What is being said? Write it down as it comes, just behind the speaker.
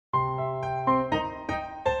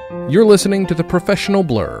You're listening to The Professional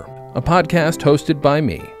Blur, a podcast hosted by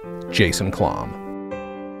me, Jason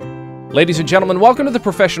Klom. Ladies and gentlemen, welcome to The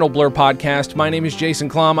Professional Blur podcast. My name is Jason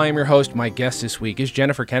Klom. I am your host. My guest this week is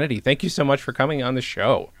Jennifer Kennedy. Thank you so much for coming on the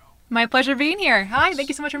show. My pleasure being here. Hi, thank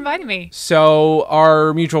you so much for inviting me. So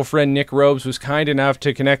our mutual friend Nick Robes was kind enough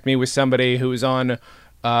to connect me with somebody who is on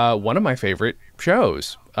one of my favorite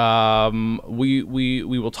shows. We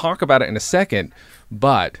will talk about it in a second,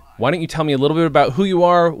 but why don't you tell me a little bit about who you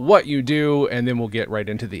are, what you do, and then we'll get right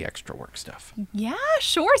into the extra work stuff. Yeah,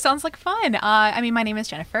 sure. Sounds like fun. My name is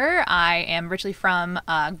Jennifer. I am originally from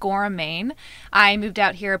Gorham, Maine. I moved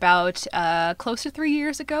out here about close to 3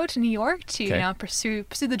 years ago to New York to pursue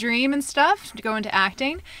the dream and stuff, to go into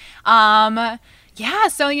acting. Yeah,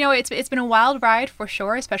 so it's been a wild ride for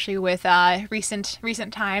sure, especially with recent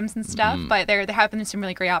times and stuff. Mm-hmm. But there have been some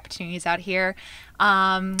really great opportunities out here,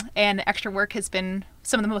 and extra work has been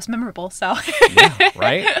some of the most memorable. So yeah,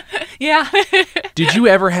 right? Yeah. Did you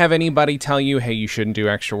ever have anybody tell you, "Hey, you shouldn't do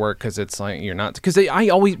extra work because it's like you're not"? Because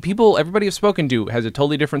everybody I've spoken to has a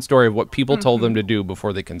totally different story of what people told them to do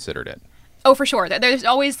before they considered it. Oh, for sure. There's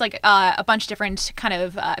always like a bunch of different kind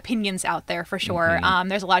of opinions out there for sure. Mm-hmm.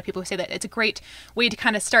 There's a lot of people who say that it's a great way to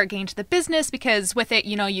kind of start getting into the business because with it,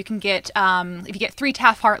 you can get, if you get 3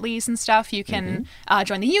 Taft-Hartleys and stuff, you can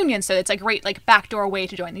join the union. So it's a great like backdoor way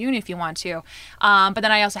to join the union if you want to. But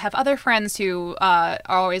then I also have other friends who are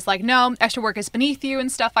always like, no, extra work is beneath you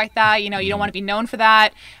and stuff like that. You don't want to be known for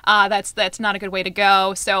that. That's not a good way to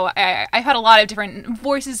go. So I've had a lot of different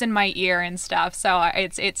voices in my ear and stuff. So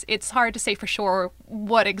it's hard to say for sure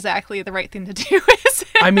what exactly the right thing to do is.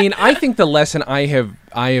 I mean, I think the lesson I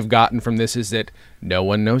have gotten from this is that no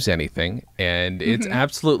one knows anything, and it's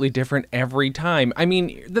absolutely different every time. I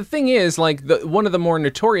mean, the thing is, like, one of the more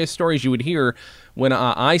notorious stories you would hear when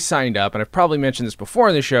I signed up, and I've probably mentioned this before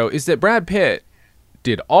on the show, is that Brad Pitt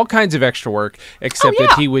did all kinds of extra work, except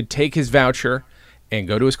that he would take his voucher and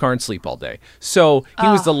go to his car and sleep all day. So he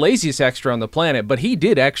was the laziest extra on the planet, but he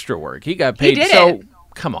did extra work. He got paid.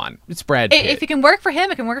 Come on, it's Brad Pitt. If it can work for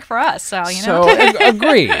him, it can work for us. So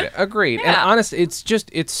agreed. Yeah. And honestly,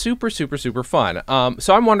 it's super, super, super fun.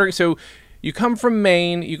 So I'm wondering, so you come from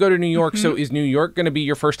Maine, you go to New York. So is New York going to be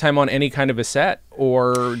your first time on any kind of a set,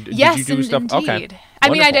 or did you do stuff? Indeed. Okay. I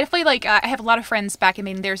mean, I definitely I have a lot of friends back in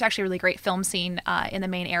Maine. There's actually a really great film scene in the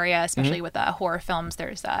Maine area, especially with horror films.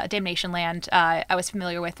 There's Damnation Land. I was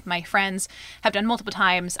familiar with. My friends have done multiple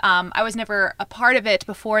times. I was never a part of it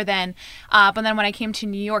before then, but then when I came to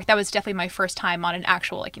New York, that was definitely my first time on an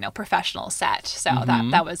actual professional set. So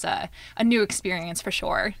that was a new experience for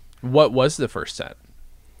sure. What was the first set?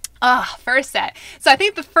 First set. So I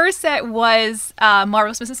think the first set was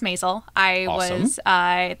Marvelous Mrs. Maisel.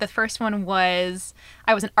 The first one was,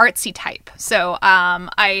 I was an artsy type. So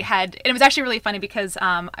and it was actually really funny because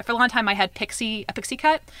for a long time I had a pixie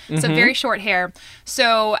cut, so very short hair.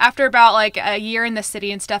 So after about like a year in the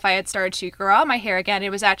city and stuff, I had started to grow out my hair again.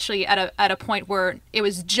 It was actually at a point where it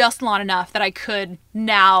was just long enough that I could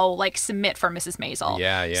now like submit for Mrs. Maisel.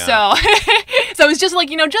 Yeah. So it was just like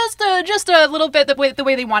just a little bit the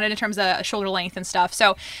way they wanted in terms of shoulder length and stuff.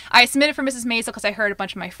 So I submitted for Mrs. Maisel because I heard a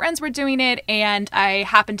bunch of my friends were doing it, and I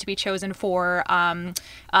happened to be chosen for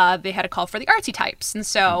they had a call for the artsy types, and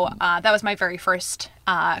so that was my very first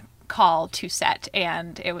call to set,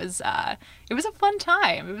 and it was a fun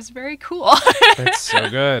time. It was very cool. That's so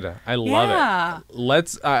good. I love it.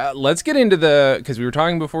 Let's get into because we were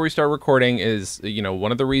talking before we start recording is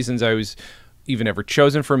one of the reasons I was even ever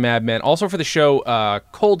chosen for Mad Men, also for the show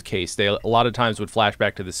Cold Case. They a lot of times would flash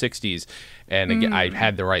back to the 60s, and again, I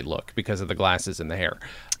had the right look because of the glasses and the hair.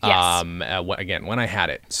 Yes. Again, when I had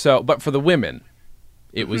it. So, but for the women,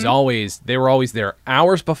 it was they were always there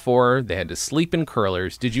hours before. They had to sleep in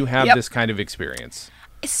curlers. Did you have this kind of experience?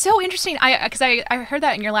 It's so interesting. Because I heard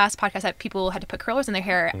that in your last podcast that people had to put curlers in their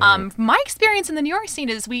hair. My experience in the New York scene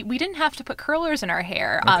is we didn't have to put curlers in our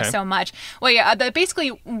hair so much. Well, yeah. Basically,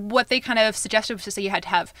 what they kind of suggested was just that you had to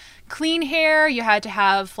have clean hair. You had to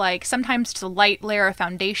have like sometimes just a light layer of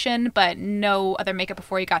foundation, but no other makeup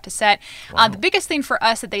before you got to set. Wow. The biggest thing for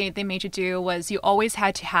us that they made you do was you always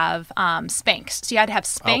had to have Spanx. So you had to have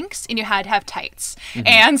Spanx and you had to have tights.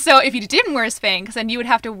 And so if you didn't wear Spanx, then you would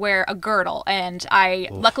have to wear a girdle. And I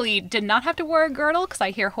luckily did not have to wear a girdle because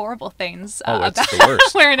I hear horrible things about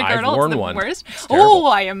wearing a girdle. I've worn it's the one. Worst. Oh,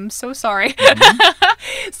 I am so sorry.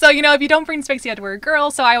 So, if you don't bring Spanx, you have to wear a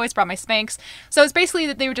girdle. So I always brought my Spanx. So it's basically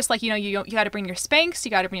that they were just like, you got to bring your Spanx,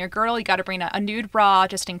 you got to bring your girdle, you got to bring a nude bra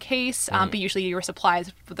just in case. But usually you were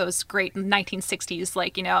supplied with those great 1960s,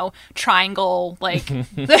 like, triangle, like,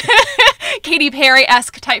 Katy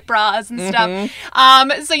Perry-esque type bras and stuff.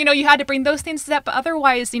 So, you had to bring those things to that, but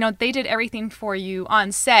otherwise, they did everything for you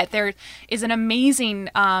on set. There is an amazing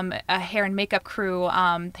hair and makeup crew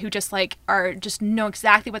who just know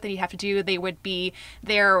exactly what they have to do. They would be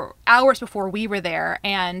there hours before we were there,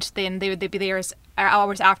 and then they'd be there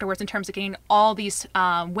hours afterwards in terms of getting all these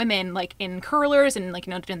women in curlers and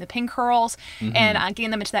doing the pin curls and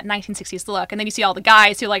getting them into that 1960s look. And then you see all the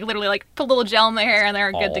guys who literally put a little gel in their hair and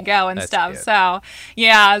they're good to go and stuff. It. So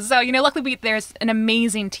luckily there's an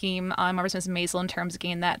amazing team Marvelous Mrs. Maisel in terms of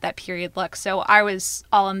getting that period look. So I was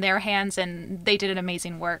all in their hands and they did an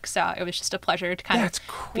amazing work. So it was just a pleasure to kind of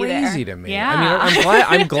be there. That's crazy to me. Yeah. I mean,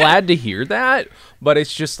 I'm glad to hear that, but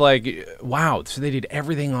it's just wow. So they did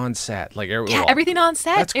everything on set, everything on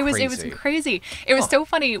set. That's it was crazy. It was so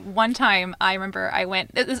funny. One time I remember I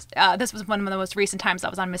went. This was one of the most recent times I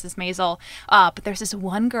was on Mrs. Maisel. But there's this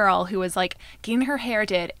one girl who was getting her hair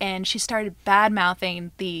did, and she started bad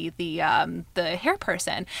mouthing the hair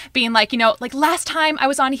person, being last time I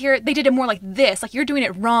was on here they did it more like this, you're doing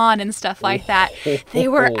it wrong and stuff like that. They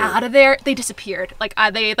were out of there. They disappeared.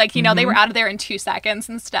 They were out of there in 2 seconds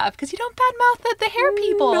and stuff because you don't bad mouth the hair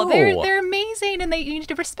people. No. They're amazing and you need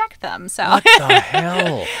to respect them. So what the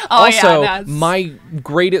hell? Also, my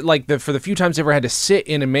greatest for the few times I ever had to sit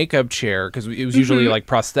in a makeup chair, because it was usually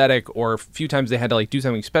prosthetic, or a few times they had to do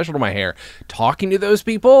something special to my hair, talking to those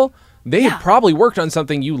people, they had probably worked on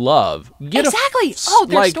something you love. Exactly.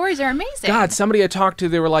 Their stories are amazing. God, somebody I talked to,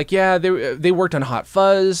 they were they worked on Hot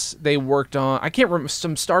Fuzz. They worked on, I can't remember,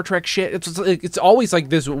 some Star Trek shit. It's always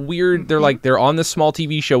this weird, they're on this small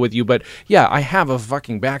TV show with you, but I have a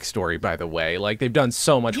fucking backstory, by the way. They've done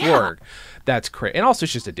so much work. That's crazy. And also,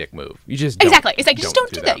 it's just a dick move. You just exactly. It's just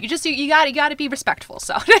don't do that. You got to be respectful.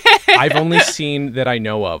 So I've only seen that I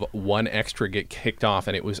know of one extra get kicked off,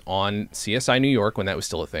 and it was on CSI New York when that was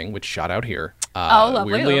still a thing, which shot out here.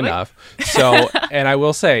 Lovely, weirdly enough. So, and I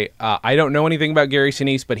will say, I don't know anything about Gary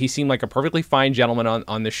Sinise, but he seemed like a perfectly fine gentleman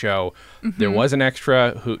on the show. There was an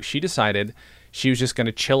extra who she decided she was just going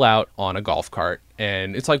to chill out on a golf cart,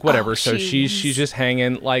 and it's whatever. So she's just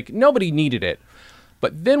hanging, nobody needed it.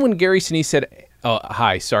 But then when Gary Sinise said, "Oh,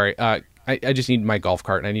 hi, sorry, I just need my golf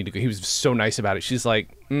cart and I need to go," he was so nice about it. She's like,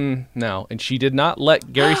 no. And she did not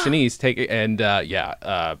let Gary Sinise take it. And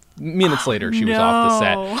minutes later, she was off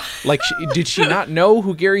the set. Did she not know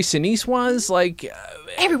who Gary Sinise was?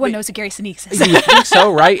 Everyone knows who Gary Sinise is. You would think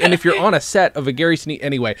so, right? And if you're on a set of a Gary Sinise,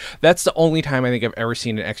 anyway, that's the only time I think I've ever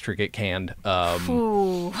seen an extra get canned.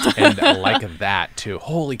 And that too.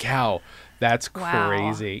 Holy cow. That's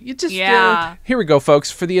crazy. You just here we go, folks.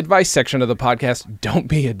 For the advice section of the podcast, don't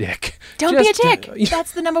be a dick. Don't be a dick.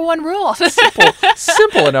 That's the number one rule.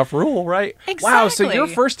 simple enough rule, right? Exactly. Wow. So your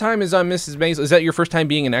first time is on Mrs. Maisel. Is that your first time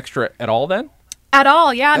being an extra at all then? At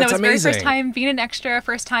all, yeah. That's no, it was amazing. Very first time being an extra,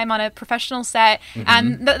 first time on a professional set,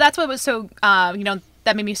 and that's what was so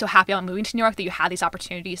that made me so happy about moving to New York, that you had these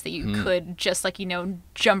opportunities that you could just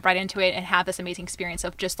jump right into it and have this amazing experience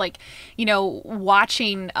of just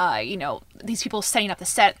watching these people setting up the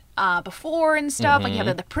set before and stuff. You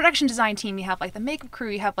have the production design team, you have the makeup crew,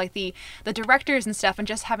 you have the directors and stuff, and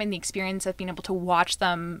just having the experience of being able to watch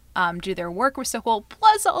them do their work was so cool.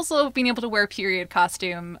 Plus also being able to wear a period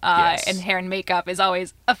costume and hair and makeup is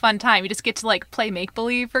always a fun time. You just get to play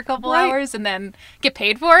make-believe for a couple hours and then get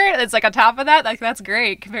paid for it. It's on top of that, that's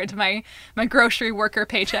great compared to my grocery worker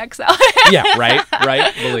paycheck. So yeah, right.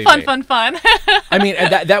 Believe me. Fun. I mean,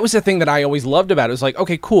 that was the thing that I always loved about it. It was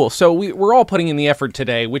okay, cool. So we're all putting in the effort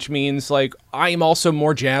today, which means I am also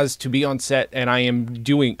more jazzed to be on set, and I'm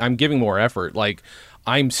giving more effort.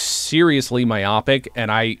 I'm seriously myopic,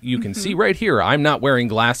 and you can see right here, I'm not wearing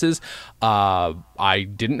glasses. I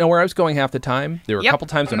didn't know where I was going half the time. There were a couple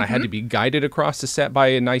times when I had to be guided across the set by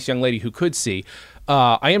a nice young lady who could see.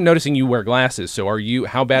 I am noticing you wear glasses. So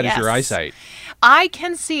how bad is your eyesight? I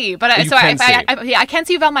can see, but I can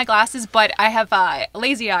see without my glasses, but I have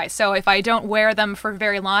lazy eyes. So if I don't wear them for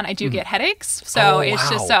very long, I do get headaches. So it's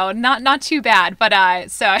just not too bad. But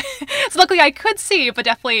so luckily I could see, but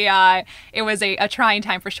definitely it was a trying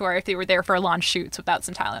time for sure if they were there for long shoots without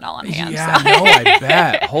some Tylenol on hand. Yeah, so. no, I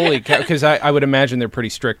bet. Holy cow. Because I would imagine they're pretty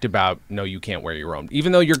strict about, no, you can't wear your own.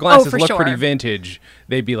 Even though your glasses look pretty vintage,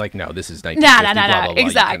 they'd be like, no, this is 1950, blah, blah, blah,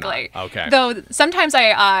 exactly. Okay. Though sometimes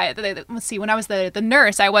let's see, when I was the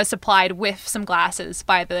nurse, I was supplied with some glasses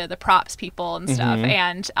by the props people and stuff.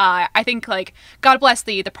 And I think, like, God bless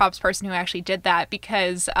the props person who actually did that,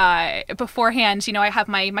 because beforehand, you know, I have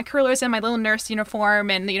my curlers and my little nurse uniform,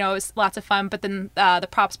 and, you know, it was lots of fun. But then the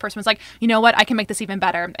props person was like, you know what, I can make this even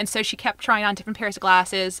better. And so she kept trying on different pairs of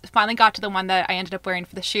glasses, finally got to the one that I ended up wearing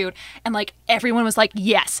for the shoot. And, like, everyone was like,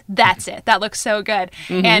 yes, that's it. That looks so good.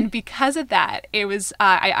 And because of that, it was,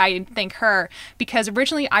 I thank her, because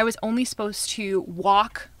originally I was only supposed to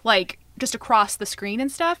walk, like, just across the screen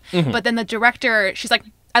and stuff. But then the director, she's like,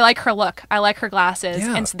 I like her look. I like her glasses.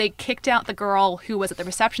 Yeah. And so they kicked out the girl who was at the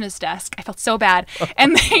receptionist desk. I felt so bad.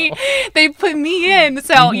 And they put me in.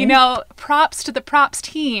 So, you know, props to the props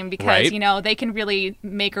team, because, you know, they can really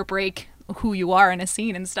make or break who you are in a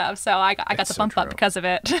scene and stuff. So I got the bump up because of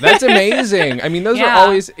it. That's amazing. I mean, those are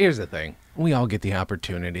always, here's the thing. We all get the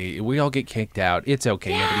opportunity. We all get kicked out. It's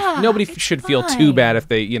okay. Nobody should feel too bad if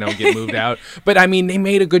they, you know, get moved out. But I mean, they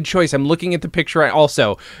made a good choice. I'm looking at the picture.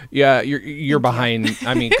 You're behind.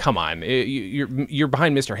 I mean, come on. You're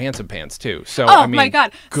behind Mr. Handsome Pants too. So I mean, my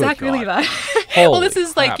God, Zachary Levi. Well, this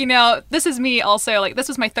is like, you know, this is me also. Like, this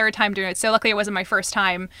was my third time doing it. So luckily, it wasn't my first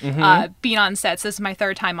time being on set. So this is my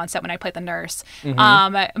third time on set when I played the nurse.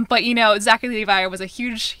 But you know, Zachary Levi was a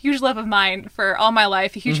huge love of mine for all my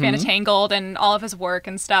life. A huge fan of Tangled and all of his work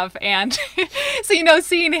and stuff. And so, you know,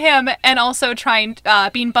 seeing him and also trying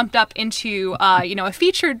being bumped up into you know, a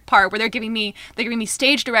featured part where they're giving me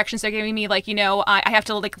stage directions. They're giving me, like, you know, I have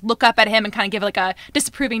to, like, look up at him and kind of give, like, a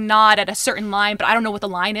disapproving nod at a certain line, but I don't know what the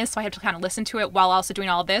line is, so I have to kind of listen to it while also doing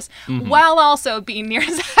all this, while also being near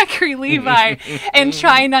Zachary Levi and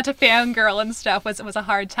trying not to fangirl and stuff was a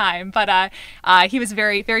hard time. But he was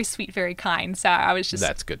very, very sweet, very kind. So I was just,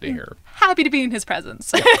 that's good to hear, happy to be in his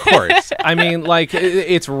presence. Of course. I mean, like,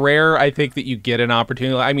 it's rare, I think, that you get an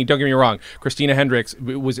opportunity. I mean, don't get me wrong. Christina Hendricks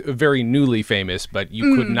was very newly famous, but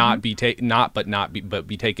you could not be taken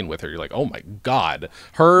with her. You're like, oh my God,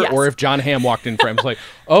 her. Yes. Or if John Hamm walked in frame, it's like,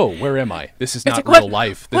 oh, where am I? This is not real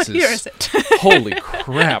life. This what year is it? Holy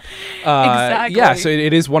crap. Exactly. Yeah. So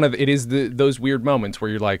it is those weird moments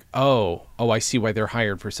where you're like, oh, I see why they're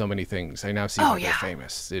hired for so many things. I now see why they're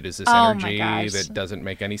famous. It is this energy that doesn't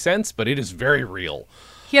make any sense, but it is very real.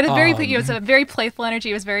 He had it was a very playful energy.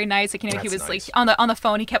 It was very nice. Like, you know, he was nice. Like on the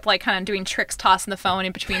phone. He kept, like, kind of doing tricks, tossing the phone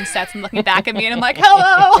in between sets and looking back at me, and I'm like,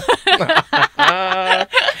 hello.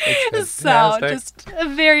 So just a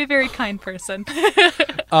very, very kind person.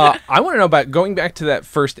 I want to know about going back to that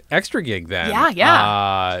first extra gig then.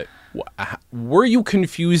 Yeah. Were you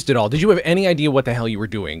confused at all? Did you have any idea what the hell you were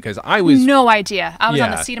doing? Because I was... No idea. I was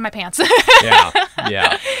on the seat of my pants.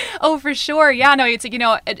 Yeah. Oh, for sure. Yeah, no, it's, you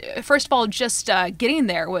know, first of all, just getting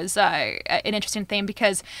there was an interesting thing,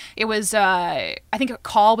 because it was, I think a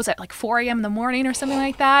call was at like 4 a.m. in the morning or something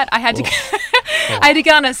like that. I had to I had to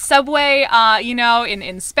get on a subway, you know, in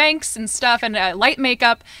Spanx and stuff and light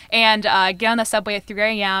makeup, and get on the subway at 3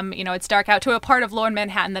 a.m. You know, it's dark out, to a part of Lower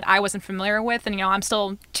Manhattan that I wasn't familiar with. And, you know, I'm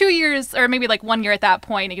still 2 years or maybe like 1 year at that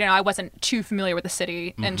point. You know, I wasn't too familiar with the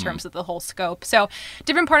city in terms of the whole scope. So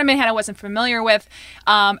different part of Manhattan I wasn't familiar with.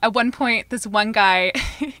 At one point, this one guy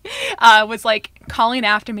was like calling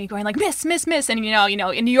after me, going like, miss. And, you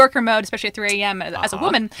know, in New Yorker mode, especially at 3 a.m. as a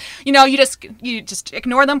woman, you know, you just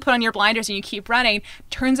ignore them, put on your blinders, and you keep running.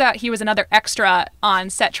 Turns out he was another extra on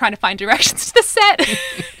set trying to find directions to the set.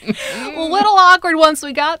 A little awkward once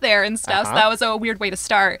we got there and stuff. So that was a weird way to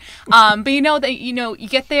start. But you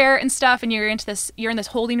get there and stuff, and you're in this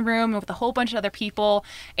holding room with a whole bunch of other people,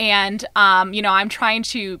 and you know, I'm trying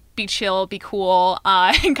to be chill, be cool,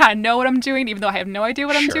 and kind of know what I'm doing, even though I have no idea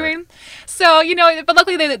what I'm doing. So, you know, but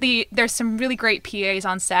luckily there's some really great PAs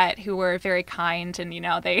on set who were very kind, and, you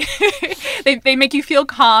know, they they make you feel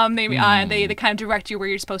calm. They kind of direct you where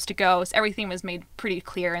you're supposed to go. So everything was made pretty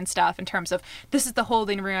clear and stuff in terms of, this is the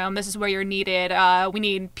holding room, this is where you're needed. We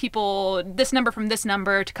need people, this number from this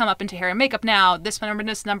number to come up into hair and makeup now. This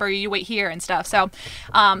number, you wait here and stuff. So,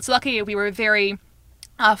 so luckily we were very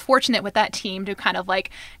fortunate with that team to kind of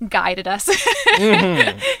like guided us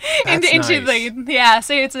into nice.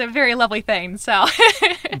 So it's a very lovely thing. So,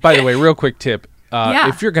 by the way, real quick tip.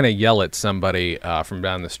 If you're going to yell at somebody from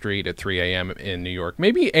down the street at 3 a.m. in New York,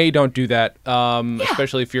 maybe don't do that,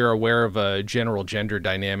 especially if you're aware of a general gender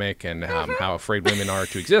dynamic and how afraid women are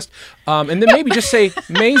to exist. And then maybe just say,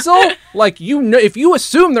 Maisel, like, you know, if you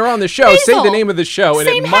assume they're on the show, Maisel, say the name of the show. And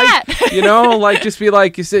same hat. You know, like just be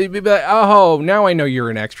like, oh, now I know you're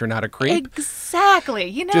an extra, not a creep. Exactly.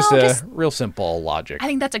 You know, just real simple logic. I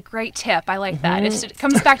think that's a great tip. I like that. It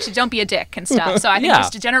comes back to don't be a dick and stuff. So I think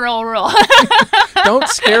just a general rule. Don't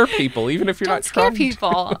scare people, even if you're not trying. Don't scare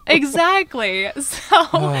people. Exactly. So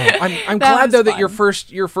I'm glad though that your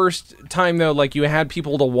first time though, like you had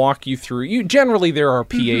people to walk you through. You generally there are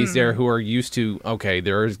PAs there who are used to, okay,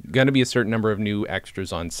 there's going to be a certain number of new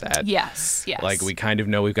extras on set. Yes. Like we kind of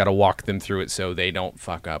know we've got to walk them through it so they don't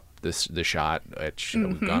fuck up the shot, which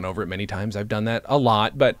we've gone over it many times. I've done that a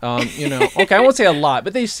lot, but you know, okay, I won't say a lot,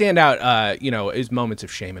 but they stand out, you know, as moments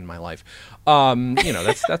of shame in my life. You know,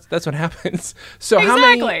 that's what happens. So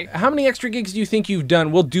exactly. how many extra gigs do you think you've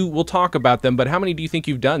done? We'll talk about them, but how many do you think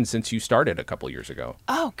you've done since you started a couple years ago?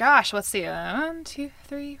 Oh gosh, let's see. 1, 2,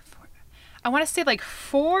 3, 4. I want to say like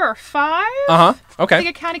 4 or 5. Okay. I think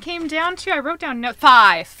it kind of came down to, I wrote down notes.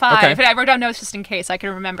 5. Okay. But I wrote down notes just in case I could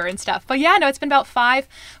remember and stuff. But yeah, no, it's been about 5.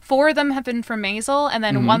 4 of them have been for Maisel, and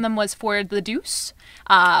then one of them was for The Deuce.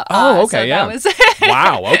 Okay, so yeah. That was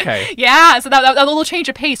wow, okay. Yeah, so that a little change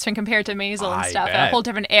of pace when compared to Maisel and stuff. Bet. A whole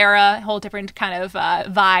different era, a whole different kind of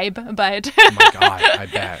vibe, but... Oh my God, I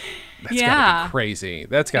bet. That's gotta be crazy.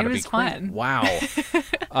 That's gotta be fun. Wow.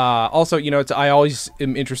 Also, you know, I always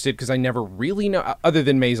am interested because I never really know, other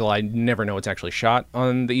than Maisel, I never know it's actually shot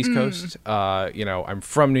on the East Coast. You know, I'm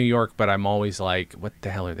from New York, but I'm always like, what the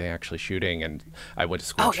hell are they actually shooting? And I went to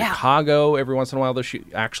school in Chicago. Every once in a while, they'll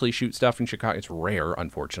actually shoot stuff in Chicago. It's rare,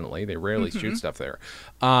 unfortunately. They rarely shoot stuff there.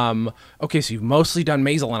 Okay, so you've mostly done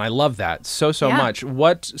Maisel, and I love that so much. All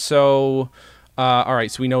right,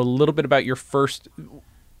 so we know a little bit about your first...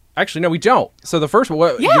 Actually, no, we don't. So the first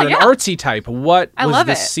one, you're an artsy type. What was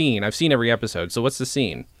the scene? I've seen every episode. So what's the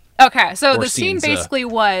scene? Okay, so the scene basically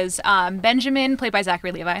was Benjamin, played by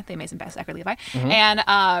Zachary Levi, the amazing Zachary Levi, and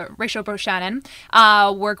Rachel Brosnahan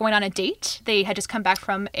were going on a date. They had just come back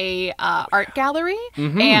from a art gallery,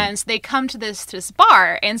 and they come to this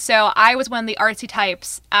bar. And so I was one of the artsy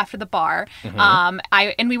types after the bar.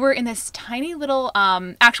 And we were in this tiny little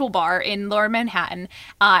actual bar in Lower Manhattan,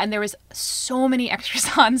 and there was so many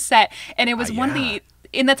extras on set, and it was one of the...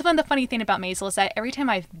 And that's one of the funny thing about Maisel is that every time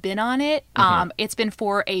I've been on it, it's been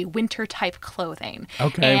for a winter type clothing.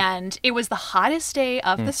 Okay. And it was the hottest day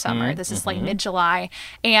of the summer. This is like mid-July.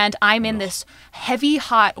 And I'm in this heavy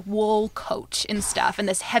hot wool coat and stuff, and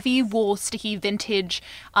this heavy wool sticky vintage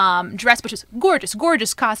dress, which is gorgeous,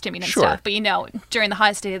 gorgeous costuming and stuff. But you know, during the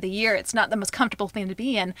hottest day of the year, it's not the most comfortable thing to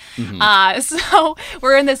be in. So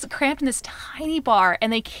we're in this cramped in this tiny bar,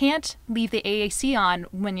 and they can't leave the AAC on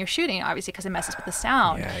when you're shooting, obviously, because it messes with the sound.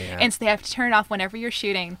 And so they have to turn it off whenever you're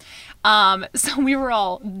shooting. So we were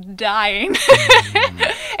all dying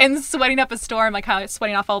and sweating up a storm, like how it's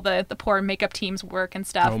sweating off all the poor makeup team's work and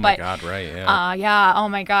stuff. Oh my God, right, yeah. Oh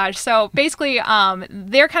my gosh. So basically,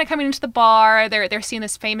 they're kind of coming into the bar. They're seeing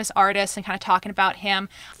this famous artist and kind of talking about him.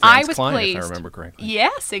 Franz I was Klein, pleased. if I remember correctly.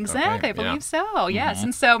 Yes, exactly. I believe so. Yes.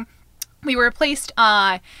 And so we were placed...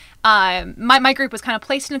 my group was kind of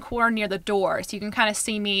placed in a corner near the door, so you can kind of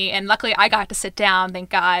see me. And luckily, I got to sit down,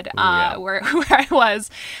 thank God, where I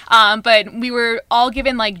was. But we were all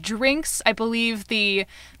given like drinks. I believe the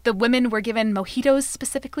women were given mojitos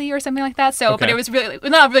specifically or something like that. So, but it was really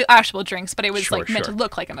not really actual drinks, but it was meant to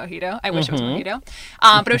look like a mojito. I wish it was a mojito.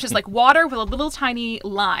 But it was just like water with a little tiny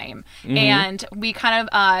lime. And we kind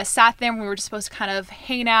of sat there, and we were just supposed to kind of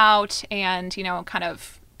hang out and, you know, kind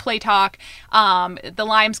of play talk. The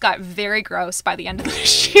limes got very gross by the end of the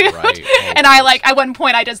shoot. And I at one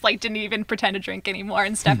point I just didn't even pretend to drink anymore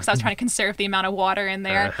and stuff because I was trying to conserve the amount of water in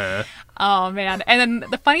there. Oh man. And then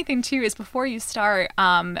the funny thing too is before you start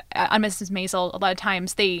on Mrs. Maisel, a lot of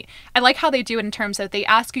times I like how they do it in terms of they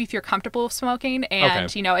ask you if you're comfortable with smoking,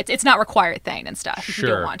 and you know it's not a required thing and stuff if you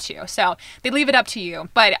don't want to. So they leave it up to you.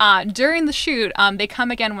 But during the shoot, they come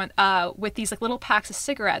again with these little packs of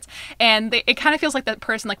cigarettes, and it kind of feels like that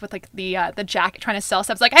person with the jacket trying to sell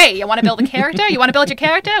stuff. It's like, hey, you want to build a character? You want to build your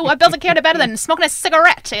character? What builds a character better than smoking a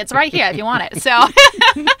cigarette? It's right here if you want it. So,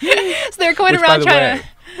 so they're going around trying to...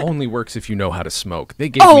 Only works if you know how to smoke. They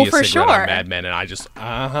gave me a cigarette on Mad Men, and I just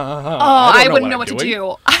I wouldn't know what to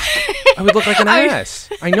do. I would look like an ass.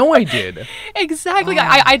 I know I did. Exactly.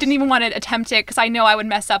 I didn't even want to attempt it because I know I would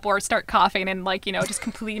mess up or start coughing and just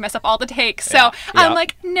completely mess up all the takes. So I'm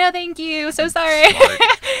like, no, thank you. So sorry.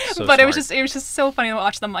 But it was just so funny to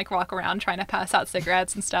watch them walk around trying to pass out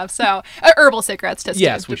cigarettes and stuff. So herbal cigarettes.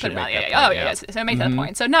 Yes, we should make that point. So make that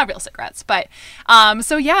point. So not real cigarettes, but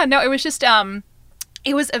it was just.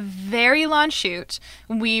 It was a very long shoot.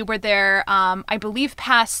 We were there, I believe,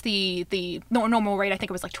 past the normal rate. I think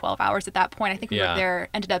it was like 12 hours at that point. I think we were there,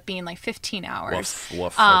 ended up being like 15 hours.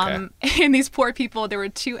 Woof, okay. And these poor people, there were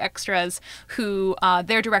 2 extras who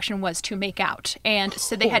their direction was to make out. And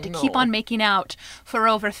so they had to keep on making out for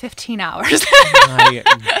over 15 hours. My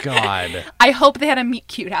God. I hope they had a meet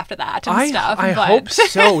cute after that and stuff. I hope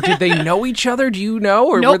so. Did they know each other? Do you know?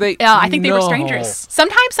 Or nope. were they? I think they were strangers.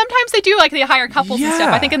 Sometimes they do, like, they hire couples and stuff.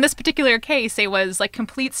 Yeah. I think in this particular case, it was like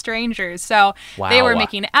complete strangers. So they were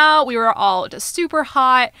making out. We were all just super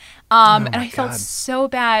hot. And I felt so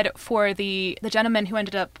bad for the gentleman who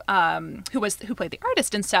ended up who played the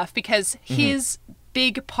artist and stuff, because his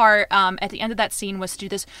big part at the end of that scene was to do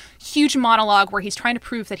this huge monologue where he's trying to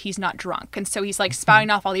prove that he's not drunk, and so he's like spouting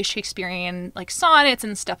off all these Shakespearean like sonnets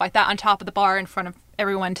and stuff like that on top of the bar in front of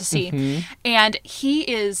everyone to see. And he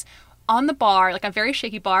is on the bar, like a very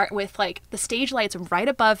shaky bar, with like the stage lights right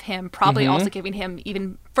above him, probably also giving him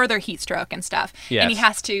even further heat stroke and stuff. And he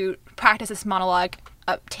has to practice this monologue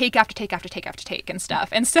take after take after take after take and stuff.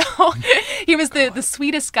 And so he was the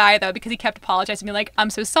sweetest guy, though, because he kept apologizing, being like, I'm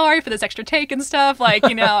so sorry for this extra take and stuff, like,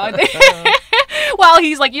 you know. While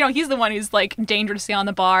he's like, you know, he's the one who's like dangerously on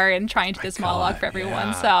the bar and trying to do this monologue for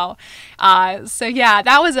everyone. So yeah,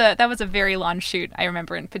 that was a very long shoot, I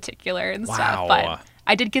remember, in particular and stuff. But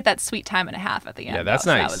I did get that sweet time and a half at the end. Yeah, that's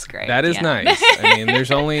though, nice. So that was great. That is nice. I mean,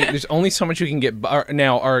 there's only so much you can get.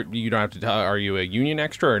 Now, you don't have to tell. Are you a union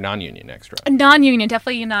extra or non-union extra? Non-union,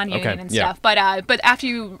 definitely non-union and yeah. stuff. But after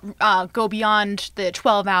you go beyond the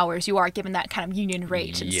 12 hours, you are given that kind of union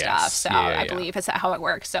rate and stuff. So I believe that's how it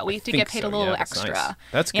works. So we did get paid a little extra. Nice.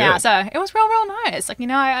 That's good. Yeah, so it was real nice. Like, you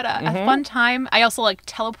know, I had a fun time. I also like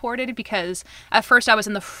teleported because at first I was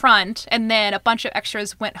in the front, and then a bunch of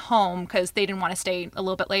extras went home because they didn't want to stay a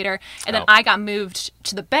little bit later. And then I got moved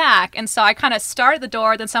to the back. And so I kind of start at the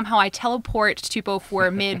door, then somehow I teleport to both where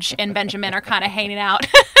Midge and Benjamin are kind of hanging out.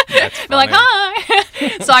 They're like,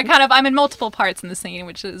 hi. So I'm in multiple parts in the scene,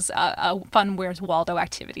 which is a fun Where's Waldo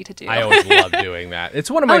activity to do. I always love doing that. It's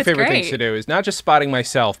one of my favorite things to do, is not just spotting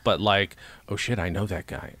myself, but like, oh shit, I know that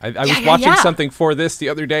guy. I was watching something for this the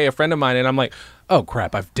other day, a friend of mine, and I'm like, oh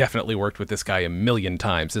crap, I've definitely worked with this guy a million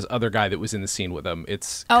times. This other guy that was in the scene with him.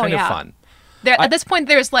 It's kind of fun. At this point,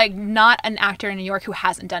 there's like not an actor in New York who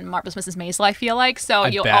hasn't done Marvelous Mrs. Maisel, I feel like. So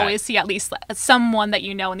you'll always see at least someone that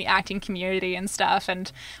you know in the acting community and stuff.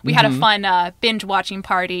 And we had a fun binge watching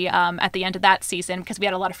party at the end of that season, because we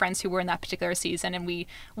had a lot of friends who were in that particular season, and we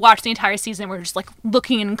watched the entire season. We were just like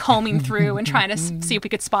looking and combing through and trying to see if we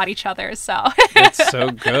could spot each other. So it's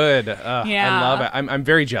so good. I love it. I'm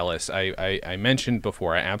very jealous. I mentioned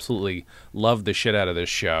before, I absolutely love the shit out of this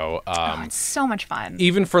show. It's so much fun.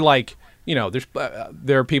 Even for like, you know,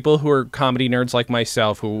 there are people who are comedy nerds like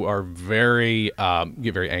myself who are get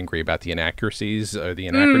very angry about the inaccuracies or the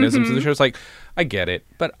anachronisms of the show. It's like, I get it,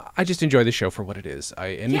 but I just enjoy the show for what it is.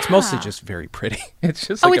 It's mostly just very pretty. It's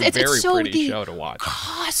just like a very pretty show to watch.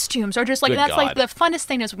 Costumes are just like, like the funnest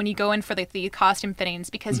thing is when you go in for the costume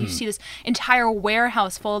fittings, because you see this entire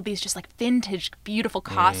warehouse full of these just like vintage, beautiful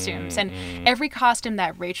costumes. And every costume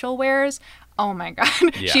that Rachel wears, oh my God,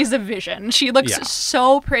 she's a vision. She looks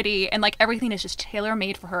so pretty, and like everything is just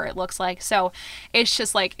tailor-made for her, it looks like. So it's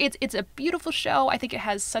just like, it's a beautiful show. I think it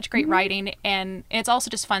has such great writing, and it's also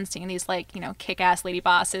just fun seeing these like, you know, kick-ass lady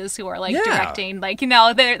bosses who are like directing, like, you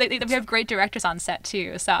know, they have great directors on set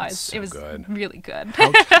too. So it was good. Really good.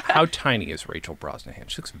 How tiny is Rachel Brosnahan?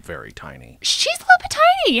 She looks very tiny. She's a little bit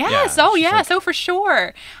tiny, yes. So for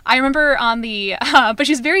sure. I remember on the, but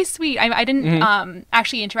she's very sweet. I didn't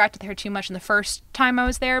actually interact with her too much in the first time I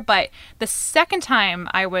was there, but the second time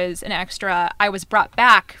I was an extra, I was brought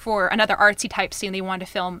back for another artsy type scene. They wanted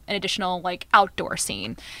to film an additional like outdoor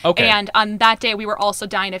scene. Okay. And on that day, we were also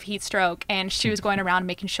dying of heat stroke, and she was going around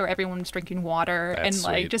making sure everyone was drinking water. That's and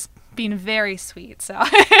like sweet. Just being very sweet. So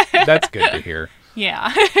that's good to hear.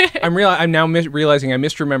 Yeah. I'm now realizing I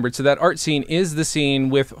misremembered. So that art scene is the scene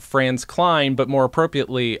with Franz Klein, but more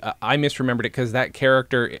appropriately, I misremembered it because the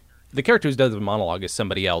character who does the monologue is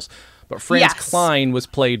somebody else. But Franz Klein was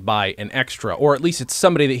played by an extra, or at least it's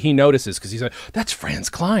somebody that he notices, because he's like, that's Franz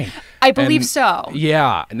Klein. I believe so.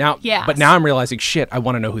 Yeah. But now I'm realizing, shit, I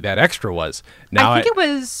want to know who that extra was. Now I think it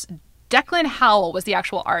was Declan Howell was the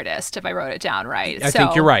actual artist, if I wrote it down right. I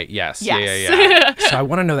think you're right, yes. Yeah. So I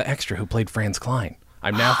want to know the extra who played Franz Klein.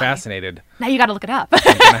 I'm now fascinated. Now you got to look it up. I'm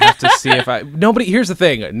going to have to see if here's the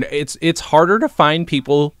thing. It's harder to find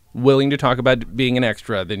people willing to talk about being an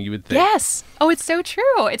extra than you would think. Yes. Oh, it's so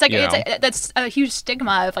true. It's like, You know? that's a huge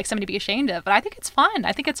stigma of like something to be ashamed of, but I think it's fun.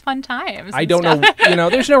 I think it's fun times. I and don't stuff. know.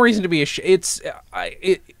 There's no reason to be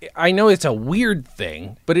I know it's a weird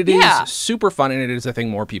thing, but it is super fun, and it is a thing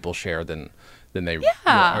more people share than they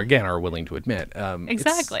again are willing to admit.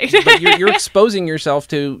 Exactly. But you're exposing yourself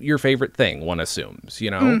to your favorite thing. One assumes,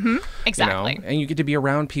 Exactly. and you get to be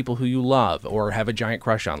around people who you love or have a giant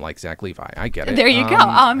crush on, like Zach Levi. I get it. There you go.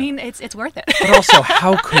 I mean, it's worth it. But also,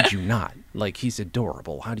 how could you not? Like, he's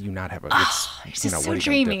adorable. How do you not have a? He's just so what are you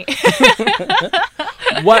dreamy.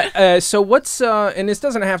 What? So what's? And this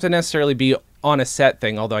doesn't have to necessarily be on a set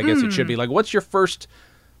thing, although I guess it should be. Like, what's your first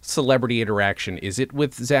celebrity interaction? Is it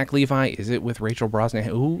with Zach Levi? Is it with Rachel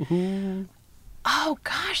Brosnahan? Who? Oh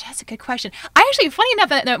gosh, that's a good question. I actually, funny enough,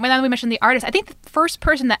 that when we mentioned the artist, I think the first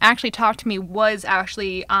person that actually talked to me was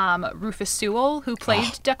actually Rufus Sewell, who played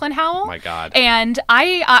Declan Howell. Oh my God! And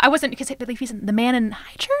I wasn't, because I believe he's in The Man in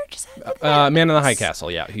High Church. Is that Man in the High Castle.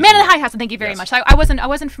 Yeah, Man in the High Castle. Thank you very much. I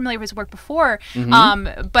wasn't familiar with his work before,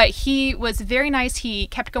 but he was very nice. He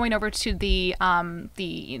kept going over to the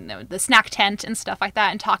snack tent and stuff like that,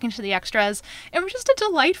 and talking to the extras. And was just a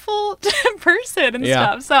delightful person and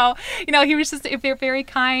stuff. So he was just very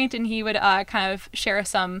kind, and he would kind of share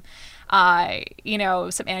some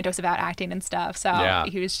some anecdotes about acting and stuff. So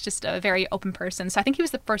he was just a very open person. So I think he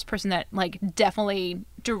was the first person that like definitely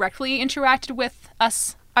directly interacted with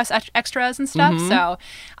us extras and stuff. So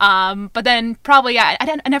but then probably I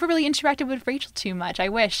never really interacted with Rachel too much. I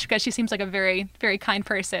wish, because she seems like a very, very kind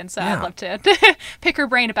person, so I'd love to pick her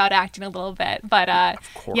brain about acting a little bit. But I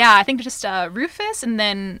think just Rufus, and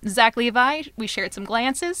then Zach Levi, we shared some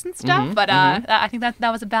glances and stuff. But I think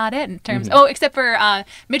that was about it in terms except for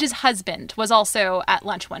Midge's husband was also at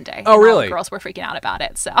lunch one day. Oh, really? All the girls were freaking out about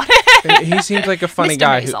it. So he seems like a funny Mr.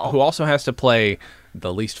 guy Maisel. who also has to play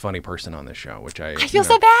the least funny person on this show, which I feel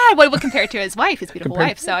so bad. What compared to his wife, his beautiful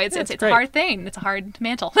wife. So it's a hard thing. It's a hard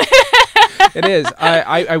mantle. It is.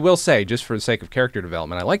 I will say, just for the sake of character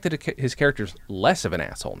development, I like that his character's less of an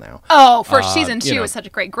asshole now. Oh, for season 2 is such a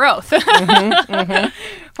great growth.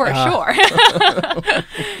 For sure.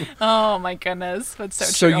 Oh my goodness, that's so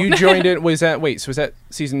true. So you joined it. Was that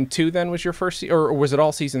season 2 then? Was your first, or was it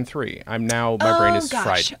all season 3? My brain is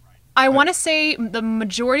fried. I want to say the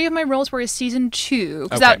majority of my roles were in season 2,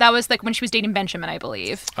 because that was like when she was dating Benjamin, I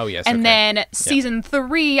believe. Oh yes. And then season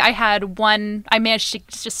 3, I had one. I managed to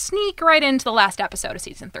just sneak right into the last episode of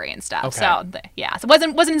season 3 and stuff. Okay. So so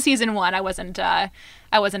it wasn't in season 1. I wasn't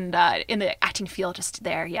in the acting field just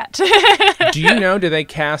there yet. Do you know? Do they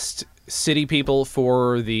cast city people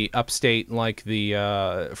for the upstate, like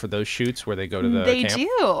for those shoots where they go to the camp?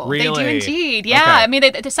 Do. Really? They do indeed. Yeah. Okay. I mean,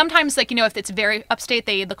 they sometimes, like, if it's very upstate,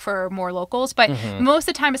 they look for more locals. But most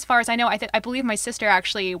of the time, as far as I know, I believe my sister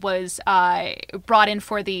actually was brought in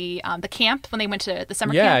for the camp when they went to the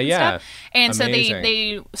summer camp and stuff. And Amazing. so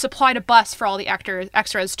they supplied a bus for all the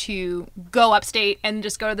extras to go upstate and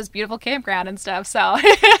just go to this beautiful campground and stuff. So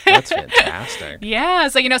That's fantastic. yeah.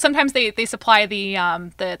 So sometimes they supply the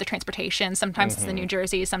transportation. Sometimes it's in New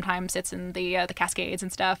Jersey. Sometimes it's in the Cascades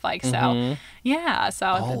and stuff. Like so. Yeah. So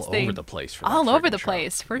All over the place. For all that over the friggin'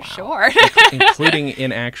 place show. for Wow. sure. Including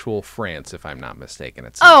in actual France, if I'm not mistaken.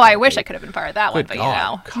 I wish I could have been part of that one, Good but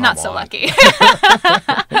God, come not so on. lucky.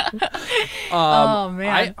 Oh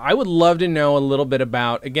man. I would love to know a little bit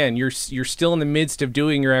about, again, you're still in the midst of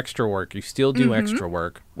doing your extra work. You still do extra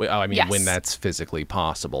work. Yes. When that's physically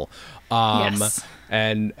possible. Yes.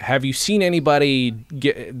 And have you seen anybody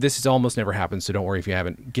this has almost never happened, so don't worry if you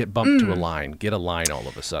haven't, get bumped to a line, get a line all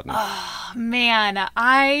of a sudden? Man,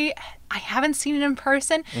 I haven't seen it in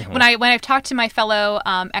person. When I've talked to my fellow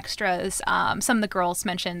extras, some of the girls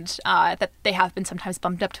mentioned that they have been sometimes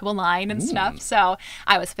bumped up to a line and stuff. So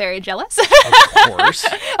I was very jealous. Of course.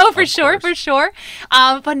 Oh, for sure.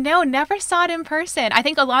 But no, never saw it in person. I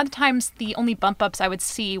think a lot of the times the only bump ups I would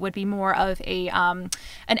see would be more of an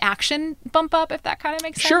action bump up, if that kind of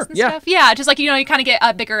makes sense. Sure, and yeah. stuff. Yeah, just like, you kind of get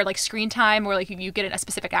a bigger like screen time, or like you get a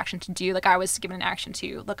specific action to do. Like I was given an action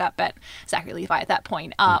to look up at Zachary Levi at that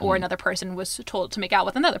point, or another person was told to make out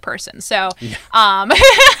with another person. So, but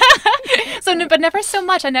never so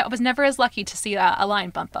much. I was never as lucky to see a line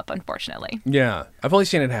bump up, unfortunately. Yeah. I've only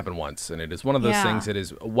seen it happen once, and it is one of those things that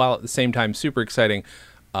is, while at the same time super exciting,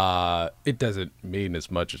 it doesn't mean as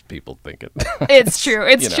much as people think it. It's true.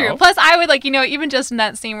 It's You know? true. Plus, I would even just in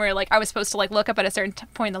that scene where I was supposed to look up at a certain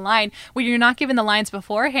point in the line, where you're not given the lines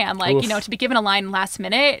beforehand, Oof. to be given a line last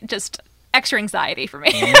minute, just extra anxiety for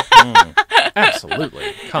me.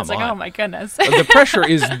 Absolutely. Come It's like, on. oh my goodness. The pressure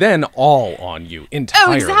is then all on you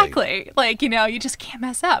entirely. Oh, exactly. Like, you just can't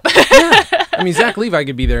mess up. I mean, Zach Levi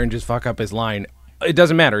could be there and just fuck up his line. It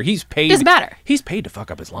doesn't matter. He's paid. Doesn't matter. He's paid to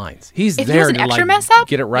fuck up his lines. He's If there there's an to extra like mess up,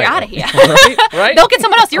 get it right. you're out of here. Right? They'll get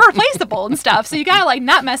someone else irreplaceable and stuff. So you gotta like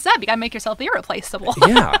not mess up. You gotta make yourself irreplaceable.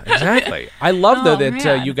 Yeah, exactly. I love though Oh, that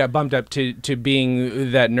man. you got bumped up to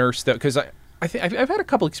being that nurse though, because I think I've had a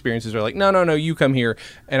couple experiences where like, no, you come here,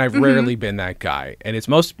 and I've rarely been that guy, and it's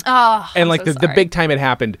most Oh, and I'm like so the sorry. big time it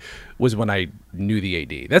happened was when I knew the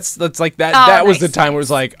AD. That's like that. Oh, that was the nice, time where it was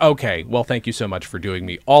like, okay, well, thank you so much for doing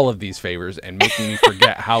me all of these favors and making me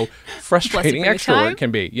forget how frustrating for your extra time. work can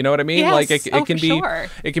be. You know what I mean? Yes. Like it Oh, can for be sure.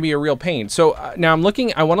 it can be a real pain. So now I'm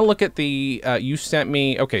looking. I want to look at the you sent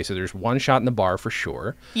me. Okay, so there's one shot in the bar for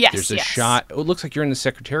sure. Yes, There's a yes. shot. Oh, it looks like you're in the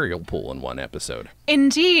secretarial pool in one episode.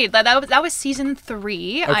 Indeed, that was season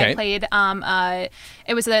 3. Okay. I played.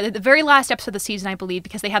 It was the very last episode of the season, I believe,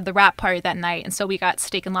 because they had the wrap party that night, and so we got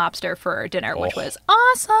steak and lobster for dinner, which was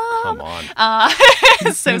awesome. Come on.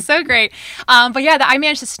 So great. But yeah, I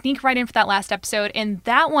managed to sneak right in for that last episode, and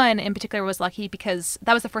that one in particular was lucky because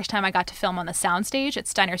that was the first time I got to film on the soundstage at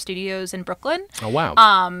Steiner Studios in Brooklyn. Oh wow.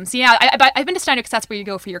 So yeah, I've been to Steiner because that's where you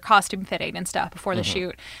go for your costume fitting and stuff before the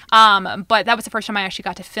shoot. But that was the first time I actually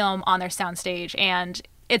got to film on their soundstage, and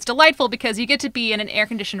it's delightful because you get to be in an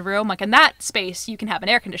air-conditioned room. Like in that space, you can have an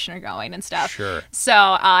air conditioner going and stuff. Sure.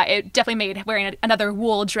 So it definitely made wearing another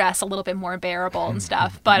wool dress a little bit more bearable and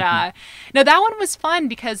stuff. But no, that one was fun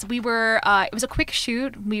because we were. It was a quick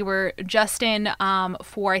shoot. We were just in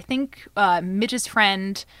for I think Midge's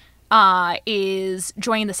friend. Is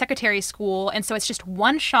joining the secretary school, and so it's just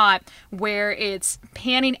one shot where it's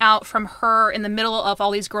panning out from her in the middle of all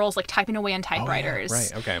these girls like typing away on typewriters.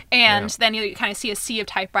 right, okay. And Yeah. then you kind of see a sea of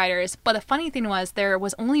typewriters. But the funny thing was there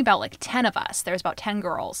was only about like 10 of us. There was about 10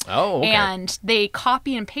 girls. Oh, okay. And they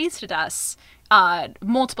copy and pasted us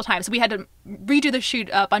multiple times. We had to redo the shoot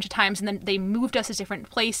a bunch of times, and then they moved us to different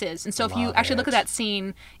places. And so if you Love actually look it. at that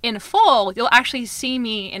scene in full, you'll actually see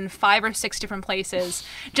me in 5 or 6 different places,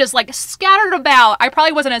 just like scattered about. I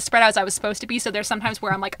probably wasn't as spread out as I was supposed to be, so there's sometimes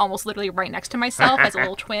where I'm like almost literally right next to myself as a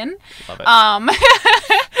little twin. Love it.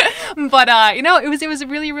 But it was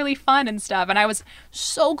really, really fun and stuff. And I was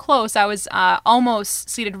so close. I was almost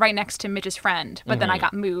seated right next to Midge's friend, but then I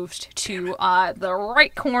got moved to the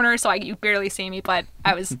right corner, so you barely see me. But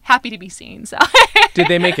I was happy to be seen. So Did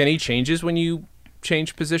they make any changes when you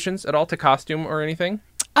changed positions at all to costume or anything?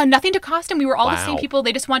 nothing to costume. We were all the same Wow. people.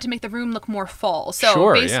 They just wanted to make the room look more full. So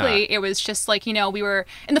Sure, basically, yeah. it was just like, we were.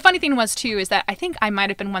 And the funny thing was, too, is that I think I might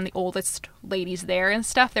have been one of the oldest ladies there and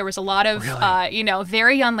stuff. There was a lot of,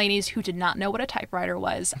 very young ladies who did not know what a typewriter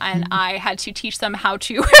was. And I had to teach them how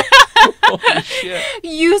to Holy shit.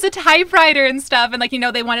 use a typewriter and stuff. And,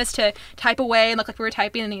 they want us to type away and look like we were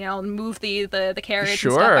typing and, move the carriage and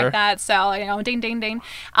stuff Sure. like that. So, ding, ding, ding.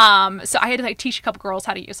 So I had to, teach a couple girls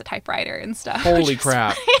how to use a typewriter and stuff. Holy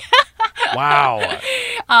crap. Wow.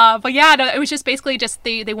 But yeah, no, it was just basically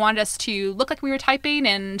they wanted us to look like we were typing,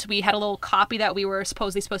 and we had a little copy that we were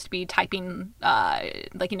supposed to be typing,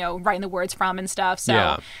 writing the words from and stuff. So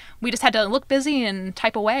Yeah. we just had to look busy and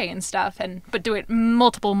type away and stuff, but do it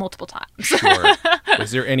multiple times. Sure.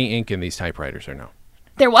 Was there any ink in these typewriters or no?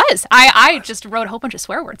 There was. I just wrote a whole bunch of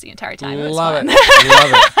swear words the entire time. It was Love fun. it.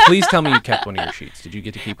 Love it. Please tell me you kept one of your sheets. Did you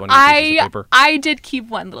get to keep one of your pieces of paper? I did keep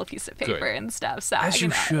one little piece of paper Good. and stuff. So As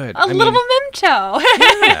you should. A little memento.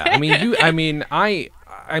 Yeah.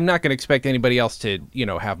 I'm not going to expect anybody else to,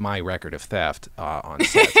 have my record of theft on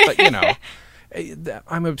sets. But,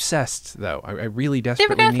 I'm obsessed, though. I really They were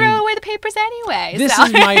desperately going need... to throw away the papers anyway. This so.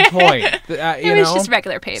 is my point. It was just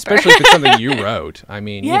regular paper. Especially if it's something you wrote.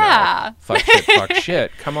 Yeah. Fuck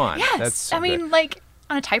shit. Come on. Yes. That's so on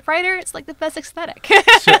a typewriter, it's like the best aesthetic.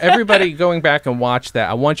 So everybody going back and watch that,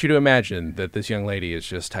 I want you to imagine that this young lady is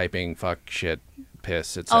just typing fuck, shit,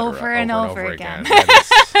 piss, etc. Over and over again.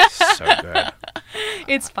 That is so good.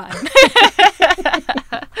 It's fun.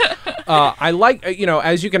 I like,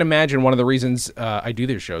 as you can imagine, one of the reasons I do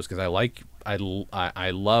these shows because I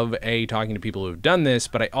love talking to people who've done this,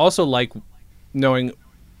 but I also like knowing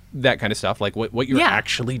that kind of stuff, like what you're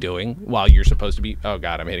actually doing while you're supposed to be. Oh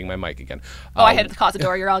God, I'm hitting my mic again. I hit the closet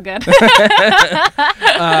door. You're all good. But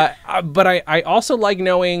I also like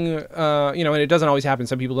knowing, and it doesn't always happen.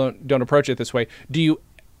 Some people don't approach it this way. Do you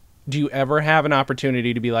ever have an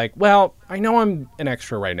opportunity to be like, well, I know I'm an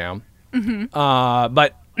extra right now,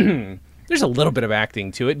 but there's a little bit of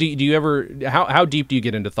acting to it. Do you ever? How deep do you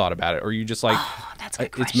get into thought about it, or are you just like, That's a good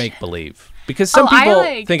it's question. make believe? Because some people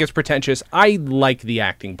I think it's pretentious. I like the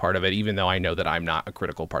acting part of it, even though I know that I'm not a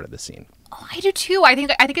critical part of the scene. Oh, I do too. I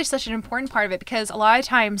think it's such an important part of it because a lot of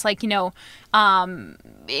times, like,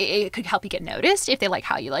 it could help you get noticed if they like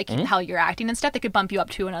how you how you're acting and stuff. They could bump you up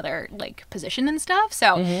to another like position and stuff.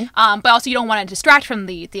 So, but also you don't want to distract from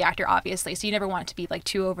the actor, obviously. So you never want it to be like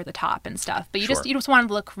too over the top and stuff. But you just want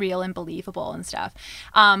to look real and believable and stuff.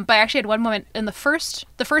 But I actually had one moment in the first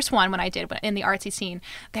one when I did in the artsy scene.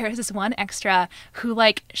 There was this one extra who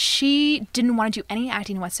like she didn't want to do any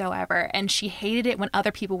acting whatsoever, and she hated it when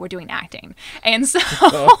other people were doing acting. And so,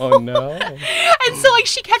 oh no. And so like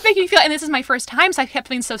she kept making me feel, and this is my first time, so I kept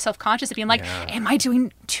feeling so self-conscious of being like, am I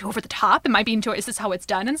doing too over the top? Am I being too, is this how it's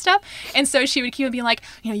done and stuff? And so she would keep being like,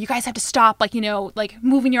 you guys have to stop, like, like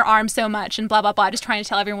moving your arms so much and blah, blah, blah, just trying to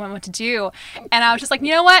tell everyone what to do. And I was just like,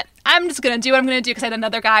 you know what? I'm just going to do what I'm going to do because I had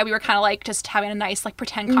another guy we were kind of like just having a nice like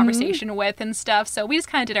pretend conversation with and stuff. So we just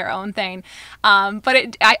kind of did our own thing.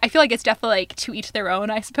 But I feel like it's definitely like to each their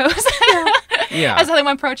own, I suppose. Yeah. As how they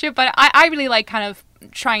want to approach it. But I really like kind of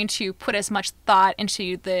trying to put as much thought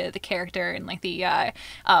into the character and like the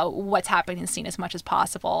what's happening in the scene as much as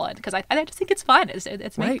possible, because I just think it's fun. It's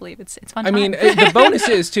make believe. It's fun. I mean, the bonus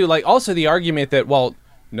is too, like, also the argument that, well,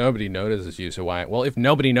 nobody notices you, so why? Well, if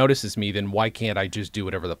nobody notices me, then why can't I just do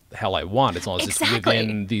whatever the hell I want as long as it's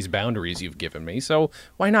within these boundaries you've given me? So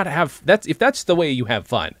why not have if that's the way you have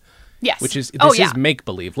fun? Yes. Which is is make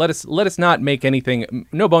believe. Let us not make anything,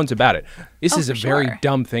 no bones about it. This is a very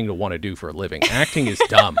dumb thing to want to do for a living. Acting is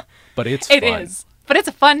dumb, but it's fun. It is. But it's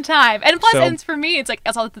a fun time. And plus, and for me, it's like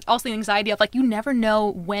it's also the anxiety of like you never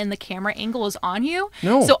know when the camera angle is on you.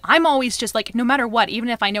 No. So I'm always just like, no matter what, even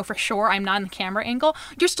if I know for sure I'm not in the camera angle,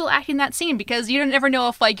 you're still acting that scene because you never know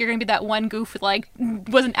if like you're going to be that one goof with like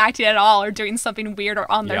wasn't acting at all or doing something weird or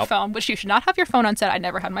on their phone, which you should not have your phone on set. I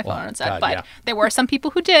never had my phone on set, but there were some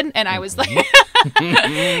people who did. And I was like,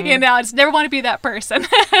 I just never want to be that person.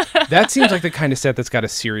 That seems like the kind of set that's got a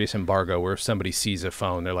serious embargo where if somebody sees a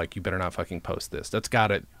phone, they're like, you better not fucking post this. That's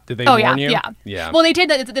got it. Did they warn you? Yeah. Well, they did.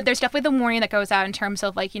 There's definitely the warning that goes out in terms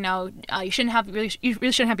of like, you really shouldn't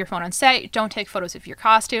have your phone on set. Don't take photos of your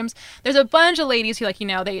costumes. There's a bunch of ladies who like,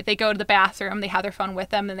 they go to the bathroom, they have their phone with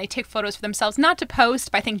them, and they take photos for themselves, not to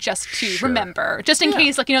post, but I think just to remember, just in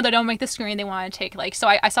case, like, they don't make the screen they want to take. Like, so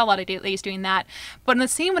I saw a lot of ladies doing that. But in the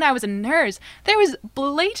scene when I was a nurse, there was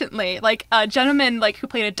blatantly like a gentleman like who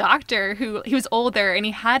played a doctor he was older and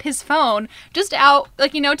he had his phone just out,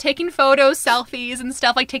 like, taking photos, selfies and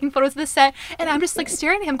stuff, like taking photos of the set, and I'm just like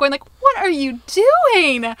staring at him going like, what are you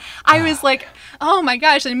doing? I was like, oh my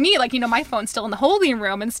gosh. And me, like, my phone's still in the holding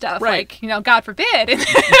room and stuff, like, God forbid.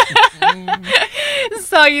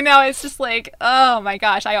 So, it's just like, oh my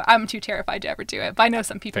gosh, I'm too terrified to ever do it. But I know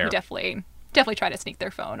some people who definitely try to sneak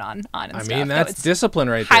their phone on and stuff. I mean, that's discipline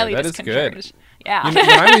right there. That is good. Yeah. When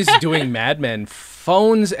I was doing Mad Men,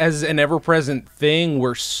 phones as an ever-present thing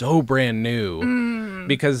were so brand new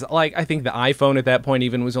because, like, I think the iPhone at that point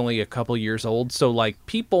even was only a couple years old. So, like,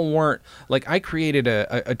 people weren't, like, I created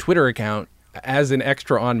a Twitter account as an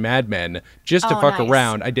extra on Mad Men just to fuck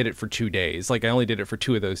around. I did it for 2 days. Like, I only did it for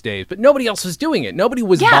 2 of those days. But nobody else was doing it. Nobody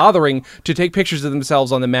was bothering to take pictures of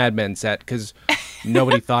themselves on the Mad Men set because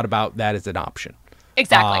nobody thought about that as an option.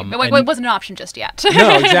 Exactly. It wasn't an option just yet.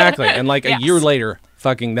 No, exactly. And like a year later,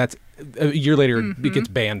 it gets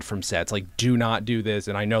banned from sets. Like, do not do this.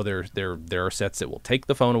 And I know there are sets that will take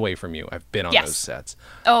the phone away from you. I've been on those sets.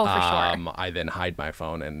 Oh, for sure. I then hide my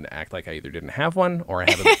phone and act like I either didn't have one or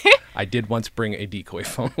I did once bring a decoy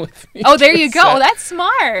phone with me. Oh, there you go. Set. That's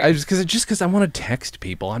smart. Because I want to text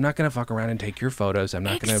people. I'm not going to fuck around and take your photos. I'm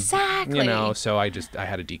not going to, so I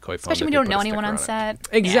had a decoy phone. Especially when you don't know anyone on set.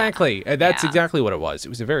 Exactly. Yeah. That's exactly what it was. It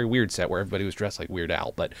was a very weird set where everybody was dressed like Weird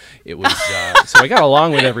Al, but it was, so I got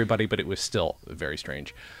along with everybody, but it was still very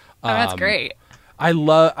strange. That's great. I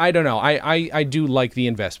don't know. I do like the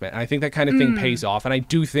investment. I think that kind of thing pays off. And I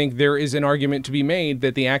do think there is an argument to be made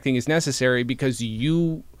that the acting is necessary because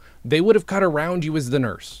they would have cut around you as the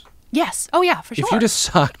nurse. Yes. Oh, yeah, for sure. If you just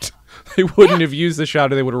sucked, they wouldn't have used the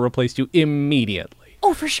shot or they would have replaced you immediately.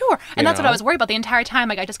 Oh, for sure. And that's what I was worried about the entire time.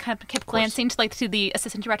 Like, I just kind of kept glancing to the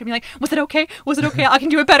assistant director and being like, was it okay? Was it okay? I can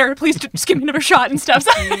do it better. Please just give me another shot and stuff.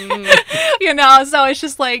 So, so it's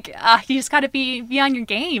just like, you just got to be on your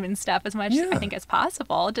game and stuff as much, I think, as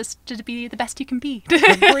possible, just to be the best you can be.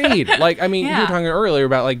 Agreed. Like, I mean, you were talking earlier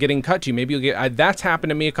about, like, getting cut to. Maybe you'll get, that's happened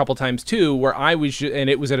to me a couple times, too, where and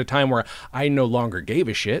it was at a time where I no longer gave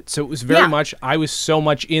a shit. So it was very much, I was so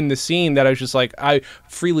much in the scene that I was just like, I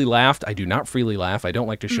freely laughed. I do not freely laugh. I don't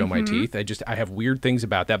like to show my teeth. I have weird things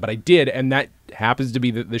about that, but I did, and that happens to be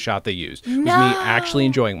the shot they used. It was me actually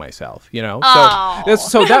enjoying myself, you know?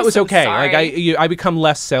 So that was okay. Sorry. Like I become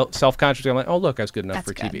less self-conscious. I'm like, oh, look, I was good enough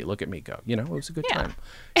for TV. Look at me go. You know, it was a good time.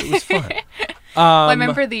 It was fun. Well, I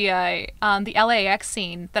remember the LAX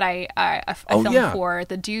scene that I filmed for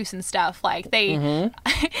the Deuce and stuff. Like they,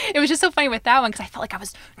 it was just so funny with that one because I felt like I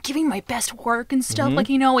was giving my best work and stuff. Like,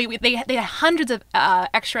 you know, they had hundreds of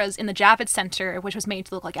extras in the Javits Center, which was made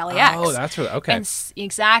to look like LAX. Oh, that's really okay. And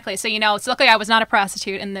exactly. So, you know, so luckily I was not a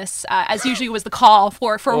prostitute in this, as usually was the call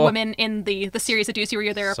for women in the series of Deuce, where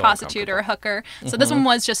you're either a prostitute or a hooker. So this one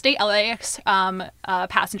was just a LAX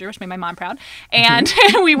passenger, which made my mom proud. And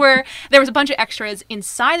there was a bunch of extras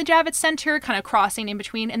inside the Javits Center, kind of crossing in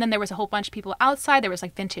between, and then there was a whole bunch of people outside. There was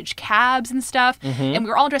like vintage cabs and stuff, and we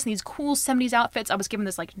were all dressed in these cool 70s outfits. I was given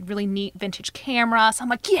this like really neat vintage camera, so I'm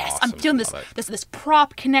like, yes, awesome. I'm doing this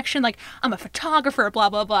prop connection, like I'm a photographer,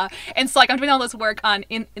 blah blah blah. And so like I'm doing all this work on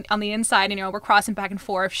the inside, you know, we're crossing back and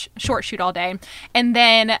forth, short shoot all day, and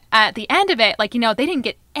then at the end of it, like, you know, they didn't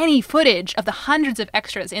get any footage of the hundreds of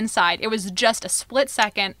extras inside. It was just a split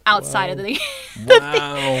second outside of the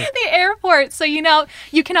airport. So, you know,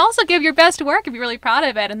 you can also give your best work if you're really proud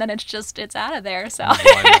of it, and then it's out of there. So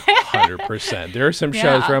 100%. There are some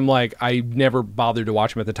shows where I'm like, I never bothered to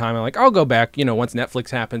watch them at the time. I'm like, I'll go back, you know, once Netflix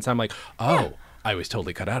happens. I'm like, I was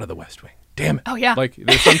totally cut out of The West Wing. Damn it. Oh, yeah. Like,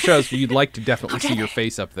 there's some shows where you'd like to definitely see your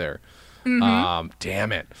face up there.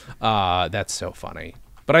 Damn it. That's so funny.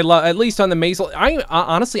 But I love, at least on the Maisel,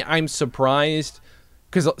 honestly, I'm surprised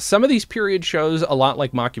because some of these period shows, a lot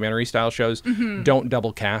like mockumentary style shows, don't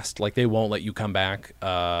double cast. Like, they won't let you come back.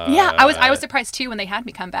 I was surprised too when they had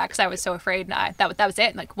me come back because I was so afraid that was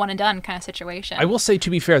it, like one and done kind of situation. I will say, to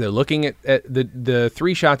be fair, though, looking at the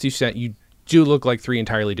 3 shots you sent, you do look like 3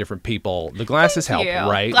 entirely different people. The glasses help,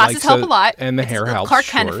 right? Glasses help a lot. And the hair helps. Clark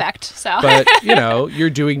Kent effect. So, but you know, you're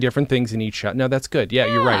doing different things in each shot. No, that's good. Yeah,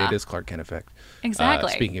 you're right. It is Clark Kent effect.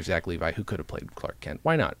 Exactly. Speaking of Zach Levi, who could have played Clark Kent?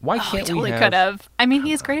 Why not? Why can't we totally could have. I mean,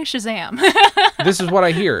 he's great as Shazam. This is what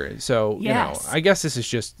I hear. So, you know, I guess this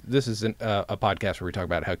is a podcast where we talk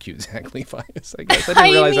about how cute Zach Levi is, I guess. I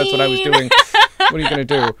didn't realize that's what I was doing. What are you going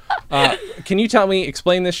to do? Can you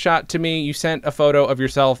explain this shot to me? You sent a photo of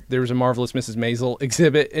yourself. There was a Marvelous Mrs. Maisel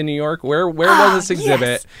exhibit in New York. Where was this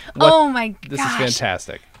exhibit? Yes. Oh my gosh. This is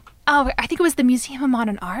fantastic. Oh, I think it was the Museum of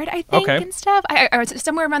Modern Art, I think, and stuff. Or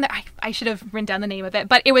somewhere around there. I should have written down the name of it.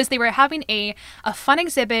 But they were having a fun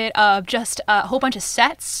exhibit of just a whole bunch of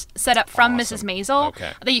sets set up from Mrs. Maisel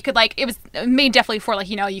that you could, like, it was made definitely for, like,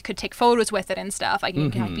 you know, you could take photos with it and stuff. Like,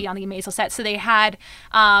 you can like, be on the Maisel set. So they had,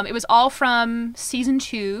 it was all from season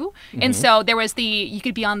 2. And so there was you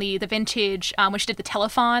could be on the vintage, which did the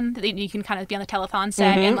telethon. You can kind of be on the telethon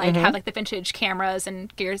set and, like, have, like, the vintage cameras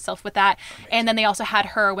and gear yourself with that. And then they also had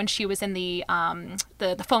her when she was in the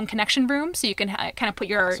phone connection room, so you can kind of put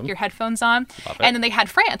your headphones on. And then they had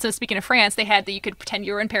France. So speaking of France, they had that you could pretend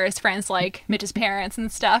you were in Paris, France, like Mitch's parents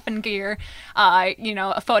and stuff, and get your you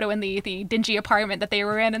know, a photo in the dingy apartment that they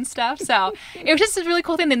were in and stuff. So it was just a really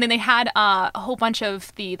cool thing. And then they had a whole bunch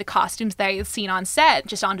of the costumes that I had seen on set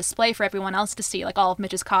just on display for everyone else to see, like all of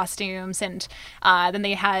Mitch's costumes. And then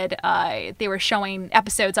they had they were showing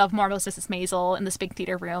episodes of Marvelous Mrs. Maisel in this big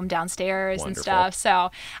theater room downstairs and stuff.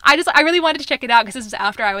 So I really wanted to check it out because this was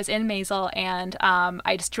after I was in Maisel, and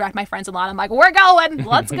I just dragged my friends along. I'm like, we're going,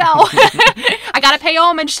 let's go. I gotta pay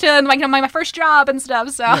homage to, like, you know, my first job and stuff.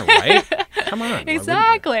 So yeah, right? Come on.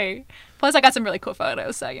 Exactly. Plus, I got some really cool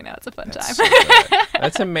photos, so, you know, it's a fun time. So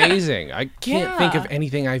that's amazing. I can't think of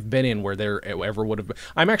anything I've been in where there ever would have been.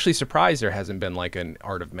 I'm actually surprised there hasn't been, like, an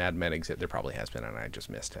Art of Mad Men exhibit. There probably has been, and I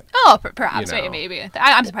just missed it. Oh, perhaps, you know. Maybe.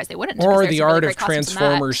 I'm surprised they wouldn't. Or the Art of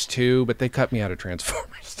Transformers 2, but they cut me out of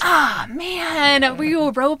Transformers. Ah, man. Were you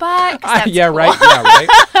a robot? Yeah, cool. right. Yeah, right.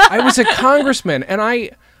 I was a congressman, and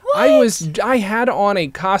I had on a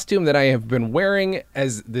costume that I have been wearing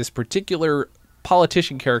as this particular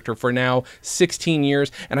politician character for now 16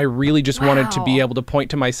 years, and I really just wanted to be able to point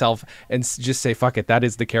to myself and just say, fuck it, that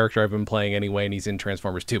is the character I've been playing anyway, and he's in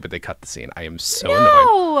Transformers 2, but they cut the scene. I am so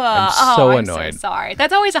annoyed. I'm so sorry.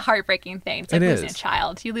 That's always a heartbreaking thing. It's like losing a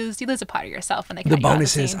child. You lose a part of yourself when they cut the you out of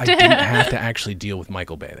bonus the is scene. I didn't have to actually deal with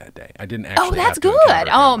Michael Bay that day. I didn't actually that's have to good.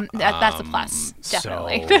 Him. That's a plus,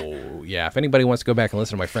 definitely. So yeah, if anybody wants to go back and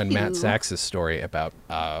listen to my friend Matt Sachs' story about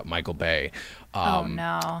Michael Bay, oh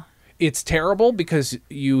no, it's terrible because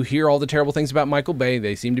you hear all the terrible things about Michael Bay.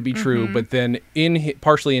 They seem to be true, but then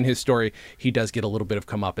partially in his story, he does get a little bit of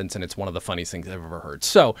comeuppance, and it's one of the funniest things I've ever heard.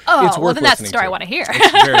 So it's worth then that's the story I want to hear.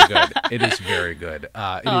 It's very good. It is very good.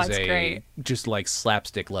 It is great. Just like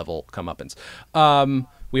slapstick level comeuppance.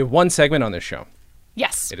 We have one segment on this show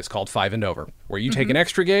Yes. It is called Five and Over, where you take an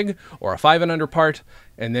extra gig or a 5 and under part,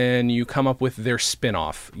 and then you come up with their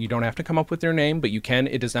spin-off. You don't have to come up with their name, but you can.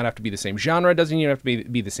 It does not have to be the same genre. It doesn't even have to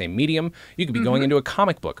be the same medium. You could be going into a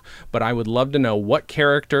comic book. But I would love to know what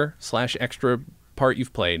character / extra part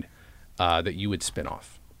you've played that you would spin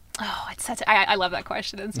off. Oh, it's such. I love that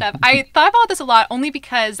question and stuff. I thought about this a lot only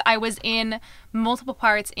because I was in multiple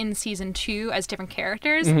parts in season 2 as different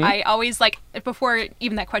characters. I always, like, before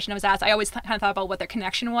even that question was asked, I always kind of thought about what their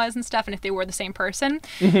connection was and stuff and if they were the same person.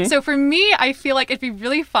 So for me, I feel like it'd be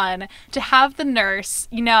really fun to have the nurse,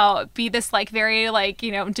 you know, be this, like, very, like,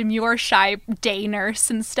 you know, demure, shy day nurse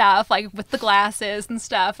and stuff, like, with the glasses and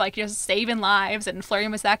stuff, like, just saving lives and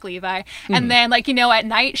flirting with Zach Levi. And then, like, you know, at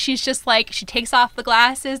night, she's just, like, she takes off the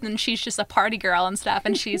glasses and she's just a party girl and stuff.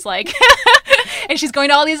 And she's, like, and she's going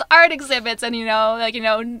to all these art exhibits and, you know, like, you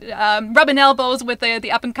know, rubbing elbows with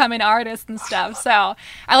the up and coming artists and stuff. So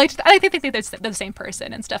I think they're the same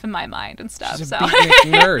person and stuff in my mind and stuff. She's a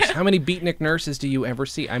beatnik nurse. How many beatnik nurses do you ever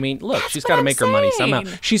see? I mean, look, she's got to make her money somehow.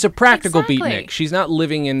 She's a practical beatnik. She's not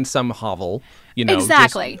living in some hovel. You know,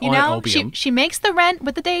 exactly. Just you know, opium. she makes the rent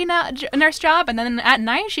with the day nurse job, and then at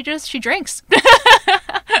night she drinks.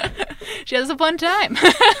 She has a fun time.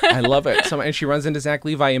 I love it. And she runs into Zach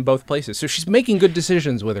Levi in both places, so she's making good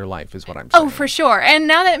decisions with her life, is what I'm saying. Oh, for sure. And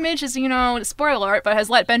now that Midge is, you know, spoiler alert, but has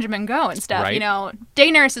let Benjamin go and stuff, right. You know, day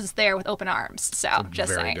nurse is there with open arms. So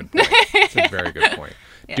just saying. Good point. It's a very good point.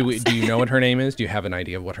 Yes. Do you know what her name is? Do you have an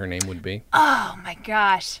idea of what her name would be? Oh my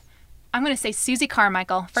gosh. I'm going to say Susie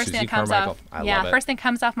Carmichael. First thing that comes off. I love it. First thing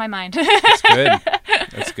comes off my mind. That's good.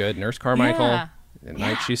 That's good. Nurse Carmichael. Yeah. At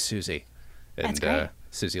night she's Susie. And That's great.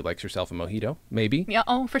 Susie likes herself a mojito, maybe. Yeah,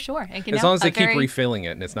 oh, for sure. And, you as know, long as they keep refilling it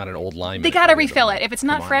and it's not an old lime. They got to refill it. If it's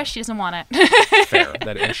not fresh, she doesn't want it. Fair.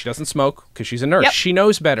 And she doesn't smoke because she's a nurse. Yep. She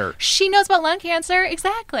knows better. She knows about lung cancer.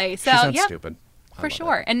 Exactly. So, she's not stupid. For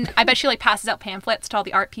sure. And I bet she, like, passes out pamphlets to all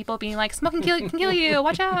the art people being like, smoking can kill you,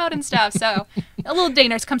 watch out and stuff. So a little day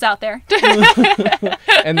nurse comes out there.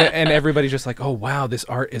 and everybody's just like, oh, wow, this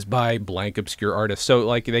art is by blank obscure artist. So,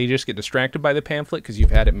 like, they just get distracted by the pamphlet because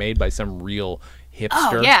you've had it made by some real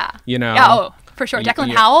hipster. Oh, yeah. You know? Yeah, oh, for sure.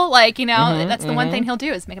 Declan Howell, like, you know, that's the one thing he'll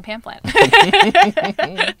do is make a pamphlet.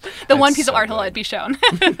 The one piece of art he'll be shown.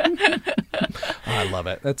 I love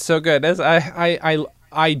it. That's so good.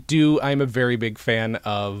 I'm a very big fan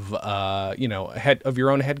of, of your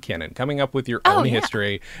own headcanon, coming up with your own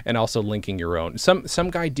history and also linking your own. Some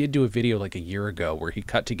guy did do a video like a year ago where he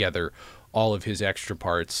cut together all of his extra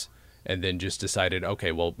parts and then just decided,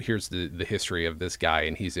 okay, well, here's the history of this guy,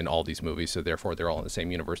 and he's in all these movies, so therefore they're all in the same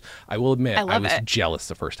universe. I will admit, I was jealous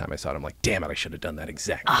the first time I saw it. I'm like, damn it, I should have done that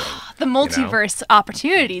exact thing. The multiverse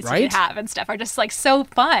opportunities you have and stuff are just, like, so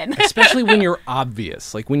fun. Especially when you're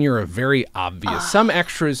obvious, like when you're a very obvious. Some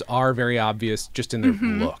extras are very obvious just in their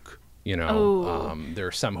look. You know, there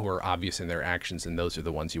are some who are obvious in their actions, and those are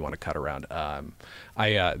the ones you want to cut around.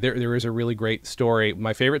 There is a really great story.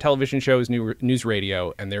 My favorite television show is News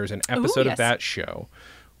Radio, and there's an episode of that show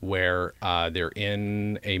where they're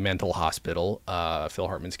in a mental hospital. Phil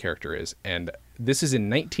Hartman's character is, and this is in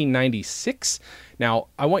 1996. Now,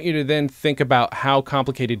 I want you to then think about how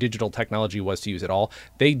complicated digital technology was to use at all.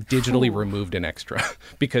 They digitally removed an extra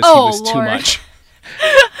because he was too much.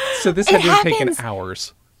 So this had been taken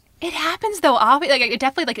hours. It happens though. Like, it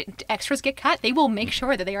definitely, like, extras get cut. They will make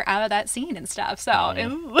sure that they are out of that scene and stuff. So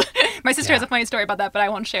my sister has a funny story about that, but I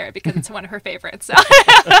won't share it because it's one of her favorites. So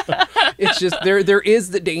it's just there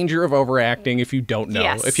is the danger of overacting if you don't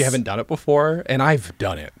know, if you haven't done it before, and I've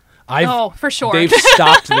done it. For sure. They've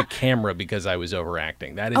stopped the camera because I was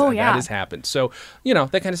overacting. That has happened. So, you know,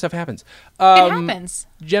 that kind of stuff happens. It happens.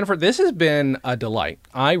 Jennifer, this has been a delight.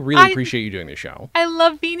 I really appreciate you doing the show. I